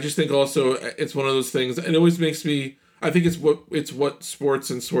 And I just think also it's one of those things, and it always makes me, I think it's what sports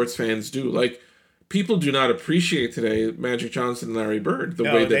and sports fans do. Like, people do not appreciate today Magic Johnson and Larry Bird the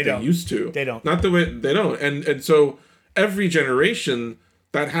way that they used to. They don't. Not the way they don't. And so every generation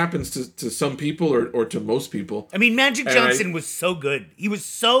that happens to some people or to most people. I mean, Magic Johnson was so good. He was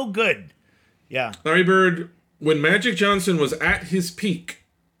so good. Yeah. Larry Bird, when Magic Johnson was at his peak,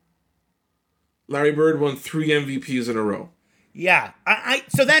 Larry Bird won 3 MVPs in a row. Yeah,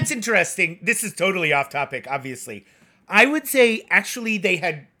 so that's interesting. This is totally off topic, obviously. I would say actually they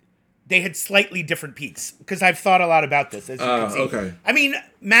had slightly different peaks because I've thought a lot about this, as you can see. Okay. I mean,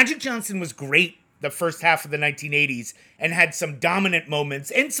 Magic Johnson was great the first half of the 1980s and had some dominant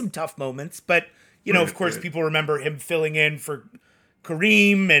moments and some tough moments, but of course, people remember him filling in for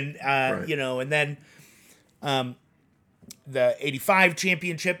Kareem and and then the '85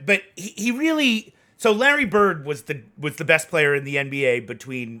 championship. But he really. So Larry Bird was the best player in the NBA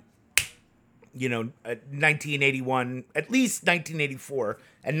between, 1981, at least 1984,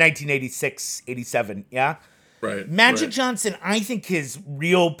 and 1986, 87, yeah? Right. Magic Johnson, I think his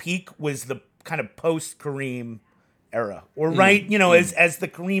real peak was the kind of post-Kareem era. Or as the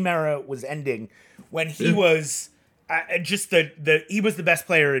Kareem era was ending, when he was he was the best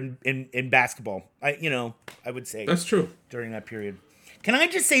player in basketball, I would say. That's true. During that period. Can I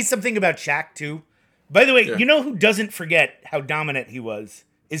just say something about Shaq, too? By the way, you know who doesn't forget how dominant he was?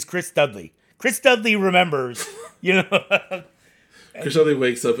 Is Chris Dudley. Chris Dudley remembers, Chris Dudley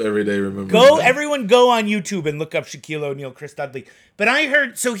wakes up every day remembering. Everyone go on YouTube and look up Shaquille O'Neal, Chris Dudley. But I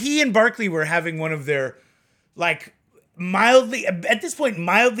heard, so he and Barkley were having one of their, mildly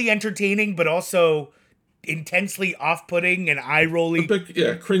entertaining, but also intensely off-putting and eye-rolling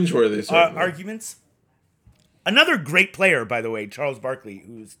cringeworthy arguments. Another great player, by the way, Charles Barkley,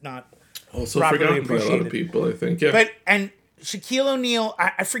 who's not Also properly forgotten by a lot of appreciated. people, I think. Yeah. And Shaquille O'Neal,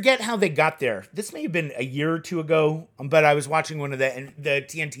 I forget how they got there. This may have been a year or two ago, but I was watching one of the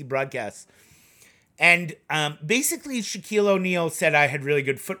TNT broadcasts. And basically, Shaquille O'Neal said I had really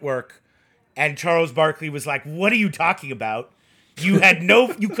good footwork. And Charles Barkley was like, what are you talking about? You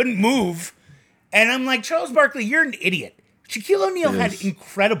couldn't move. And I'm like, Charles Barkley, you're an idiot. Shaquille O'Neal had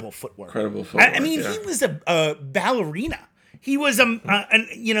incredible footwork. Incredible footwork. I mean, he was a ballerina. He was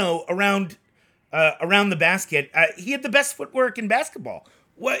around the basket. He had the best footwork in basketball.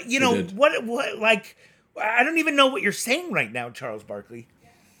 What like I don't even know what you're saying right now, Charles Barkley.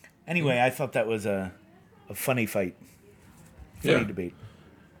 Anyway, I thought that was a funny fight. Funny debate.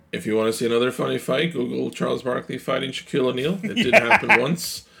 If you want to see another funny fight, Google Charles Barkley fighting Shaquille O'Neal. It did happen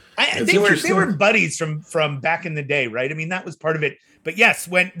once. They were buddies from back in the day, right? I mean, that was part of it. But yes,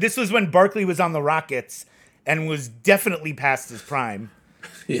 when Barkley was on the Rockets and was definitely past his prime.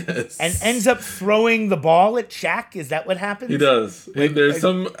 Yes. And ends up throwing the ball at Shaq. Is that what happens? He does. There's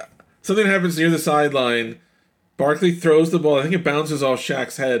something happens near the sideline. Barkley throws the ball. I think it bounces off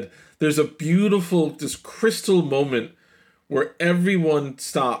Shaq's head. There's a beautiful, just crystal moment where everyone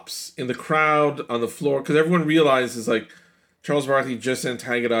stops in the crowd, on the floor, because everyone realizes, like, Charles Barkley just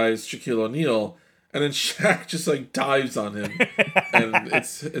antagonized Shaquille O'Neal, and then Shaq just, like, dives on him. And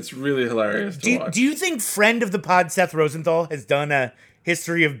it's really hilarious to watch. Do you think friend of the pod, Seth Rosenthal, has done a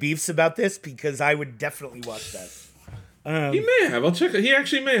history of beefs about this? Because I would definitely watch that. He may have. I'll check it. He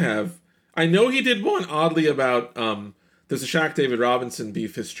actually may have. I know he did one, oddly, about, there's a Shaq-David Robinson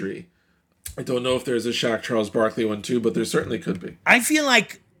beef history. I don't know if there's a Shaq-Charles Barkley one, too, but there certainly could be. I feel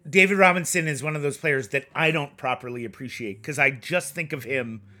like David Robinson is one of those players that I don't properly appreciate, because I just think of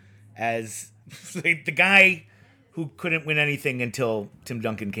him as the guy who couldn't win anything until Tim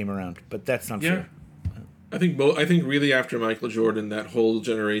Duncan came around. But that's not fair. I think really after Michael Jordan, that whole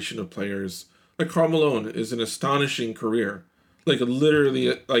generation of players, like Karl Malone, is an astonishing career. Like a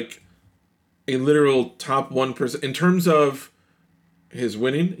literal top 1% in terms of his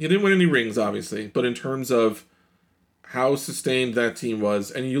winning. He didn't win any rings, obviously, but in terms of how sustained that team was,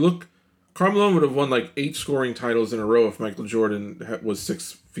 and you look, Karl Malone would have won like 8 scoring titles in a row if Michael Jordan was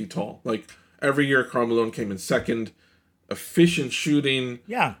 6 feet tall. Like every year, Karl Malone came in second. Efficient shooting,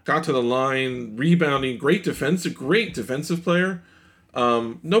 got to the line, rebounding, great defense, a great defensive player.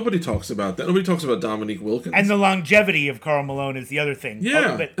 Nobody talks about that. Nobody talks about Dominique Wilkins. And the longevity of Karl Malone is the other thing.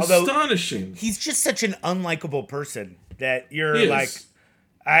 Yeah, astonishing. He's just such an unlikable person that you're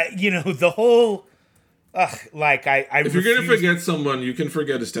the whole. If you're going to forget someone, you can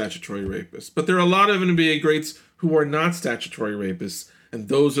forget a statutory rapist. But there are a lot of NBA greats who are not statutory rapists, and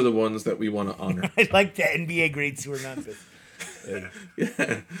those are the ones that we want to honor. I like the NBA greats who are not.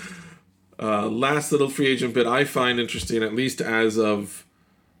 Yeah. Last little free agent bit I find interesting, at least as of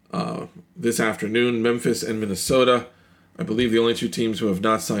this afternoon, Memphis and Minnesota. I believe the only 2 teams who have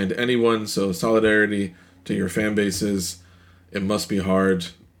not signed anyone, so solidarity to your fan bases. It must be hard.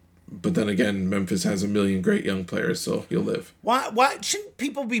 But then again, Memphis has a million great young players, so you'll live. Why shouldn't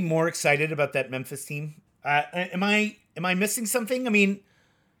people be more excited about that Memphis team? Am I missing something? I mean,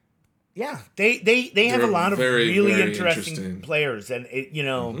 yeah, they have a lot of really interesting players, and they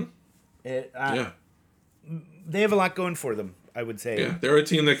have a lot going for them, I would say. Yeah, they're a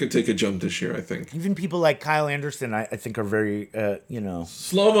team that could take a jump this year, I think. Even people like Kyle Anderson, I think, are very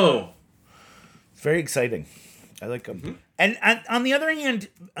slow-mo. Very exciting. I like them. Mm-hmm. And on the other hand,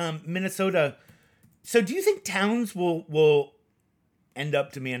 Minnesota. So, do you think Towns will end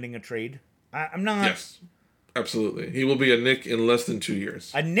up demanding a trade? I'm not. Yes, absolutely. He will be a Knick in less than 2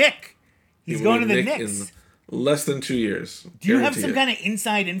 years. A Knick. He's going to the Knicks. In less than 2 years. Do you have some kind of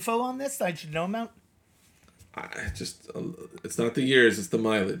inside info on this that I should know about? It's not the years; it's the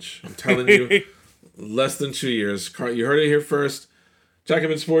mileage. I'm telling you, less than 2 years. You heard it here first.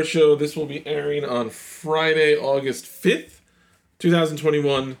 Jacobin Sports Show. This will be airing on Friday, August 5th,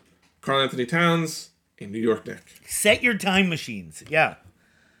 2021. Karl Anthony Towns, a New York Knick. Set your time machines. Yeah.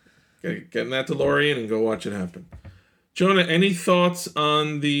 Get in that DeLorean and go watch it happen. Jonah, any thoughts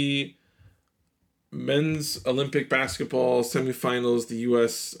on the men's Olympic basketball semifinals? The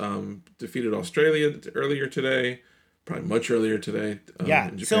U.S. Defeated Australia earlier today. Probably much earlier today.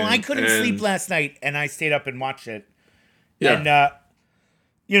 So I couldn't sleep last night, and I stayed up and watched it. Yeah. And,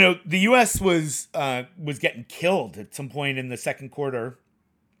 the U.S. was getting killed at some point in the second quarter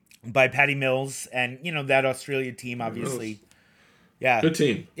by Patty Mills and, that Australia team, obviously. Yeah. Good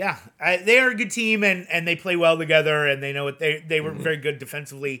team. Yeah. They are a good team, and they play well together, and they know what they were very good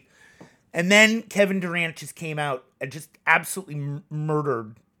defensively. And then Kevin Durant just came out and just absolutely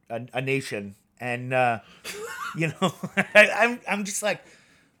murdered a nation. And I'm just like,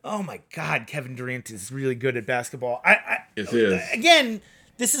 oh my God, Kevin Durant is really good at basketball. It is. Again,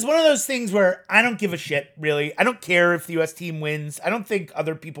 this is one of those things where I don't give a shit, really. I don't care if the U.S. team wins. I don't think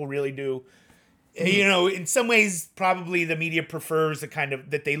other people really do. In some ways, probably the media prefers the kind of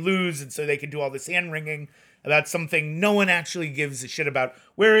that they lose, and so they can do all this hand wringing about something no one actually gives a shit about.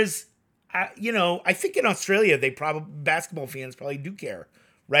 Whereas, I think in Australia, basketball fans probably do care,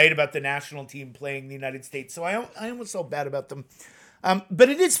 right, about the national team playing the United States. So I almost felt bad about them. But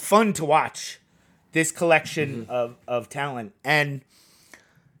it is fun to watch this collection of talent. And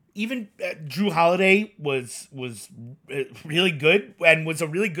even Drew Holiday was really good and was a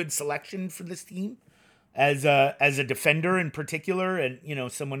really good selection for this team as a defender in particular, and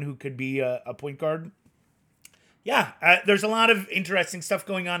someone who could be a point guard. Yeah, there's a lot of interesting stuff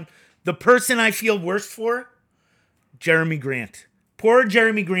going on. The person I feel worst for, Jeremy Grant. Poor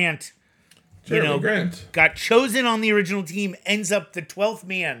Jeremy Grant. Grant got chosen on the original team, ends up the 12th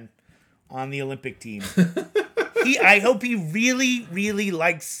man on the Olympic team. I hope he really, really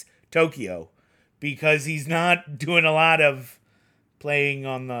likes Tokyo, because he's not doing a lot of playing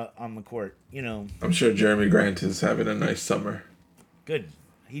on the court. I'm sure Jeremy Grant is having a nice summer. Good.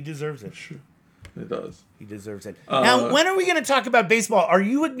 He deserves it. Sure. It does. He deserves it. Now, when are we going to talk about baseball? Are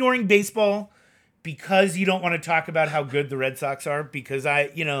you ignoring baseball because you don't want to talk about how good the Red Sox are? Because I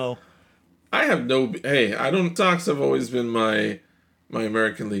have no... Hey, Sox have always been my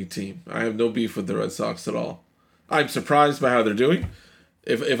American League team. I have no beef with the Red Sox at all. I'm surprised by how they're doing.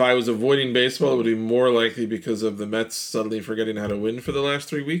 If I was avoiding baseball, it would be more likely because of the Mets suddenly forgetting how to win for the last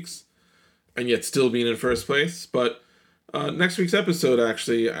 3 weeks, and yet still being in first place. But next week's episode,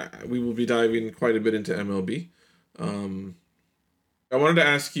 actually, we will be diving quite a bit into MLB. I wanted to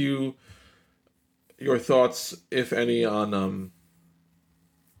ask you your thoughts, if any, on...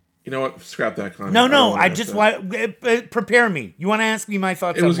 You know what? Scrap that comment. No. I just want prepare me. You want to ask me my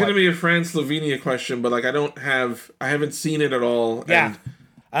thoughts? It was going to be a Fran Slovenia question, but I haven't seen it at all. Yeah,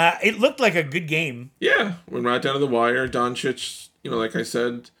 and, it looked like a good game. Yeah, went right down to the wire. Doncic, like I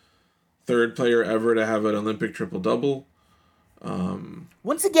said, third player ever to have an Olympic triple-double.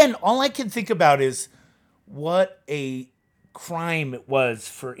 Once again, all I can think about is what a crime it was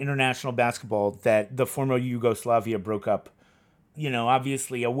for international basketball that the former Yugoslavia broke up.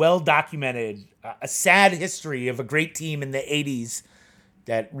 Obviously a well-documented, a sad history of a great team in the 80s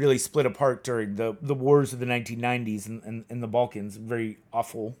that really split apart during the wars of the 1990s and the Balkans. Very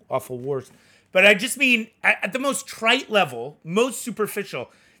awful, awful wars. But I just mean, at the most trite level, most superficial,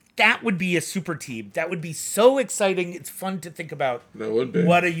 that would be a super team. That would be so exciting. It's fun to think about. That would be.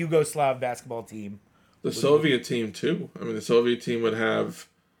 What a Yugoslav basketball team. The Soviet team, too. I mean, the Soviet team would have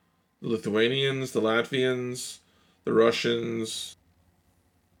the Lithuanians, the Latvians... The Russians,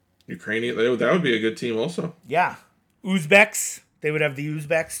 Ukrainian, that would be a good team also. Yeah. Uzbeks, they would have the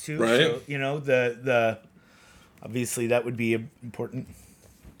Uzbeks too. Right. So, the obviously that would be important.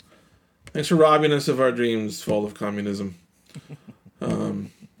 Thanks for robbing us of our dreams, fall of communism.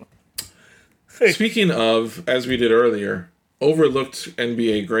 Speaking of, as we did earlier, overlooked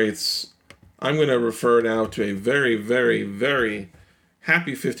NBA greats, I'm going to refer now to a very, very, very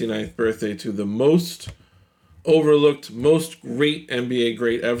happy 59th birthday to the most... overlooked, most great NBA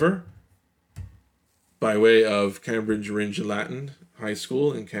great ever, by way of Cambridge Ringe Latin High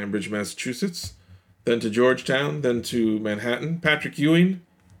School in Cambridge, Massachusetts, then to Georgetown, then to Manhattan. Patrick Ewing,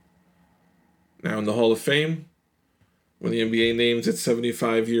 now in the Hall of Fame. When the NBA names its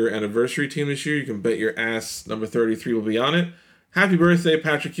 75-year anniversary team this year, you can bet your ass number 33 will be on it. Happy birthday,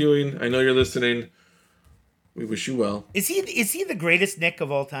 Patrick Ewing. I know you're listening. We wish you well. Is he the greatest Knick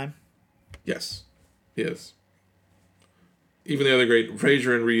of all time? Yes, he is. Even the other great,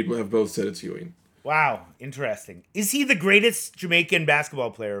 Frazier and Reed have both said it's Ewing. Wow, interesting. Is he the greatest Jamaican basketball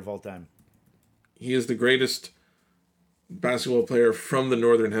player of all time? He is the greatest basketball player from the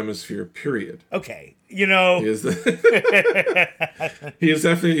Northern Hemisphere, period. Okay, He is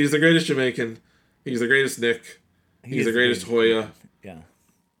he's the greatest Jamaican. He's the greatest Knick. He's the greatest Hoya. Yeah.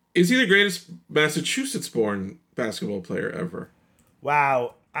 Is he the greatest Massachusetts-born basketball player ever?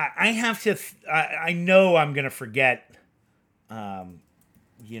 Wow. I have to... I know I'm going to forget...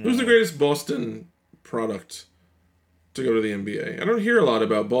 Who's the greatest Boston product to go to the NBA? I don't hear a lot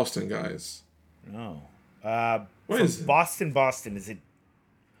about Boston guys. No. What is it? Boston, is it...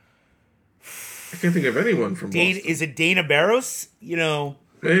 I can't think of anyone from Boston. Is it Dana Barros?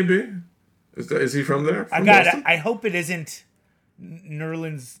 Maybe. Is he from there? I hope it isn't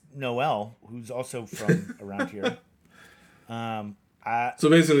Nerlens Noel, who's also from around here. So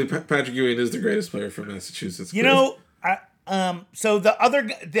basically, Patrick Ewing is the greatest player from Massachusetts. So the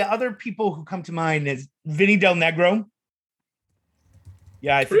other people who come to mind is Vinny Del Negro.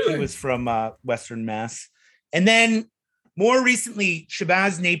 Yeah, I think he was from Western Mass. And then more recently,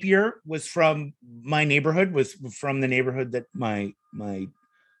 Shabazz Napier was from my neighborhood, was from the neighborhood that my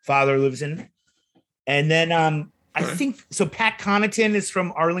father lives in. And then I think so. Pat Connaughton is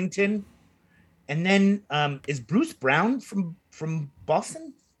from Arlington. And then is Bruce Brown from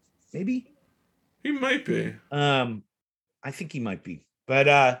Boston? Maybe he might be. I think he might be.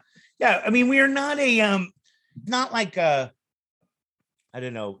 But yeah, I mean, we are not not like I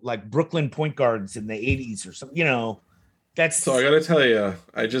don't know, like Brooklyn point guards in the 80s or something, that's so I gotta tell you,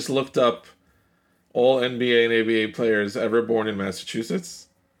 I just looked up all NBA and ABA players ever born in Massachusetts.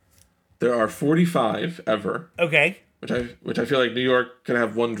 There are 45 ever. Okay. Which I feel like New York could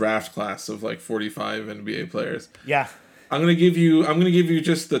have one draft class of like 45 NBA players. Yeah. I'm gonna give you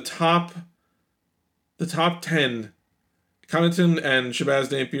just the top 10. Connaughton and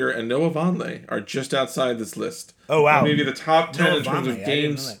Shabazz Napier and Noah Vonleh are just outside this list. Oh wow! Maybe the top 10 in terms of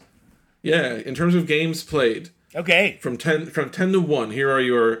games. Yeah, in terms of games played. Okay. From 10 to 1, here are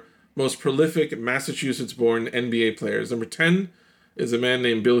your most prolific Massachusetts-born NBA players. Number 10 is a man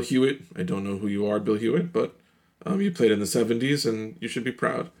named Bill Hewitt. I don't know who you are, Bill Hewitt, but you played in the 70s and you should be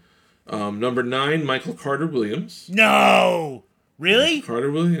proud. Number 9, Michael Carter Williams. No, really? Michael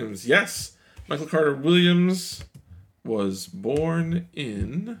Carter Williams, yes. Michael Carter Williams was born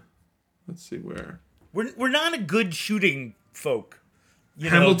in, let's see where. We're not a good shooting folk.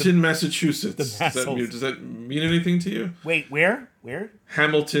 Hamilton, Massachusetts. Does that mean anything to you? Wait, where?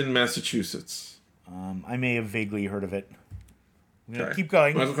 Hamilton, Massachusetts. I may have vaguely heard of it. I'm gonna keep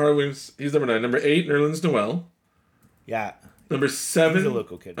going. Michael Carter Williams, he's number 9. Number 8, Nerlens Noel. Yeah. Number 7, he's a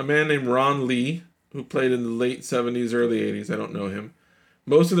local kid. A man named Ron Lee, who played in the late 70s, early 80s. I don't know him.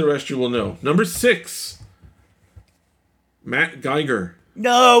 Most of the rest you will know. Number 6, Matt Geiger.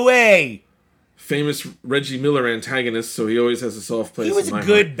 No way. Famous Reggie Miller antagonist, so he always has a soft place. He was a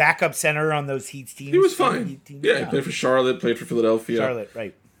good backup center on those Heat teams. He was fine. Yeah, he played for Charlotte, played for Philadelphia. Charlotte,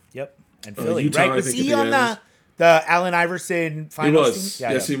 right. Yep. And Philly, Utah, right? Was he on the Allen Iverson finals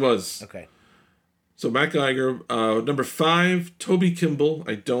team? Yes, he was. Okay. So Matt Geiger, number 5, Toby Kimball.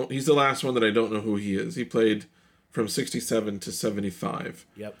 He's the last one that I don't know who he is. He played from 67 to 75.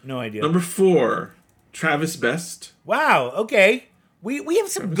 Yep, no idea. Number 4, Travis Best. Wow, okay. We have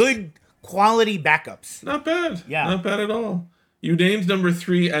some good quality backups. Not bad. Yeah. Not bad at all. You named number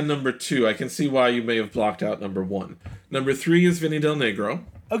 3 and number 2. I can see why you may have blocked out number 1. Number 3 is Vinny Del Negro.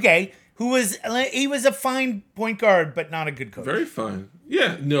 Okay. He was a fine point guard, but not a good coach. Very fine.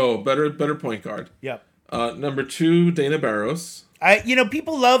 Yeah, no, better point guard. Yep. Number 2, Dana Barros.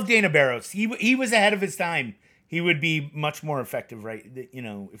 People love Dana Barros. He was ahead of his time. He would be much more effective, right?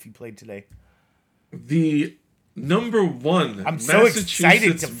 If he played today. The number 1. I'm so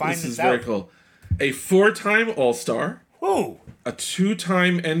excited to find this out. Very cool. A 4-time All-Star. Who? A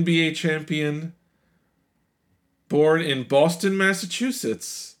 2-time NBA champion. Born in Boston,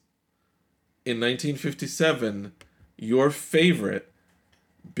 Massachusetts. In 1957. Your favorite,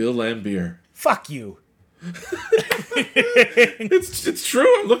 Bill Laimbeer. Fuck you. It's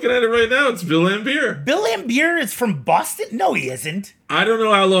true. I'm looking at it right now. It's Bill Laimbeer. Bill Laimbeer is from Boston? No, he isn't. I don't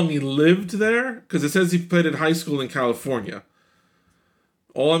know how long he lived there, because it says he played in high school in California.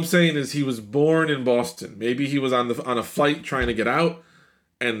 All I'm saying is he was born in Boston. Maybe he was on a flight trying to get out,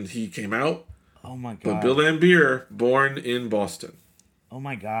 and he came out. Oh my god. But Bill Laimbeer, born in Boston. Oh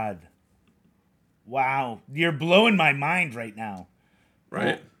my god. Wow. You're blowing my mind right now.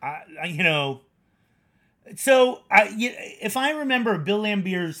 Right? So, if I remember, Bill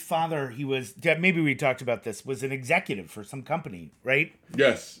Laimbeer's father, maybe we talked about this, was an executive for some company, right?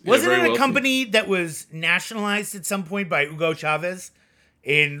 Yes. Wasn't it a company that was nationalized at some point by Hugo Chavez?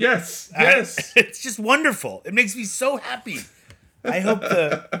 Yes. It's just wonderful. It makes me so happy. I hope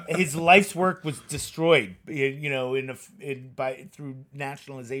his life's work was destroyed, through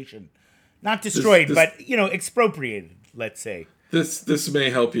nationalization. Not destroyed, but expropriated, let's say. This may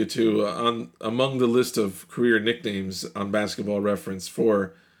help you too. Among the list of career nicknames on Basketball Reference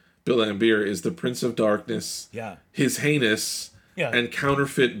for Bill Laimbeer is the Prince of Darkness, His Heinous, and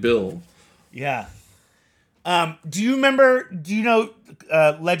Counterfeit Bill. Yeah. Do you know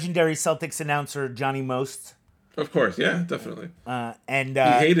legendary Celtics announcer Johnny Most? Of course, yeah, definitely. And he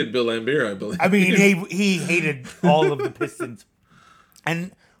hated Bill Laimbeer, I believe. I mean, he hated all of the Pistons.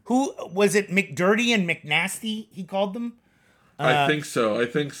 And who was it? McDirty and McNasty, he called them. I think so.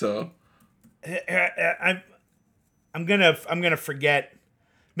 I'm gonna forget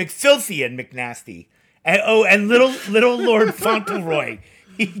McFilthy and McNasty. And little Lord Fauntleroy.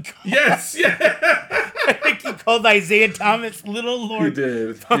 Yes, yeah. I think he called Isaiah Thomas Little Lord.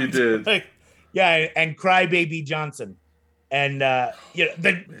 He did. Yeah, and Crybaby Johnson. And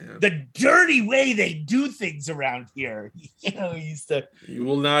the dirty way they do things around here. You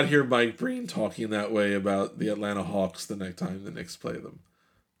will not hear Mike Breen talking that way about the Atlanta Hawks the next time the Knicks play them.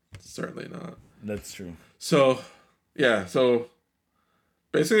 Certainly not. That's true. So, yeah. So,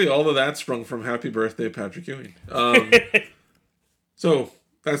 basically, all of that sprung from Happy Birthday, Patrick Ewing. So,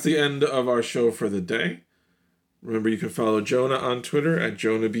 that's the end of our show for the day. Remember, you can follow Jonah on Twitter at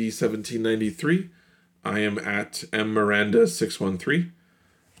JonahB1793. I am at mmiranda613.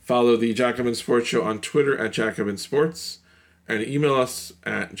 Follow the Jacobin Sports Show on Twitter at Jacobin Sports. And email us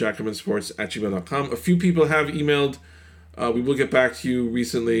at jacobinsports@gmail.com. A few people have emailed. We will get back to you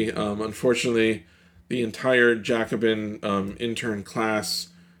recently. Unfortunately, the entire Jacobin intern class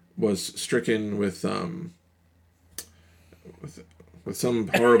was stricken with some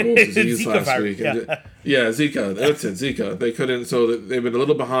horrible disease Zika last virus, week. yeah. Zika. That's it, Zika. They couldn't, so they've been a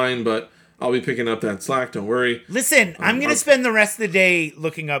little behind, but I'll be picking up that slack. Don't worry. Listen, I'm going to spend the rest of the day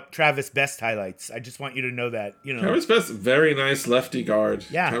looking up Travis Best highlights. I just want you to know that. Travis Best, very nice lefty guard.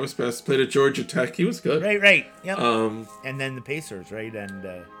 Yeah. Travis Best played at Georgia Tech. He was good. Right. Yep. And then the Pacers, right?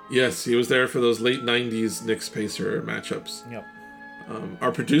 And yes, he was there for those late 90s Knicks-Pacer matchups. Yep.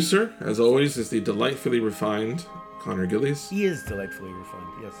 Our producer, as always, is the delightfully refined Connor Gillies. He is delightfully refined,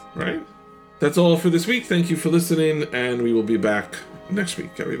 yes. Right? That's all for this week. Thank you for listening, and we will be back next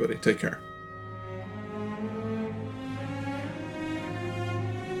week, everybody. Take care.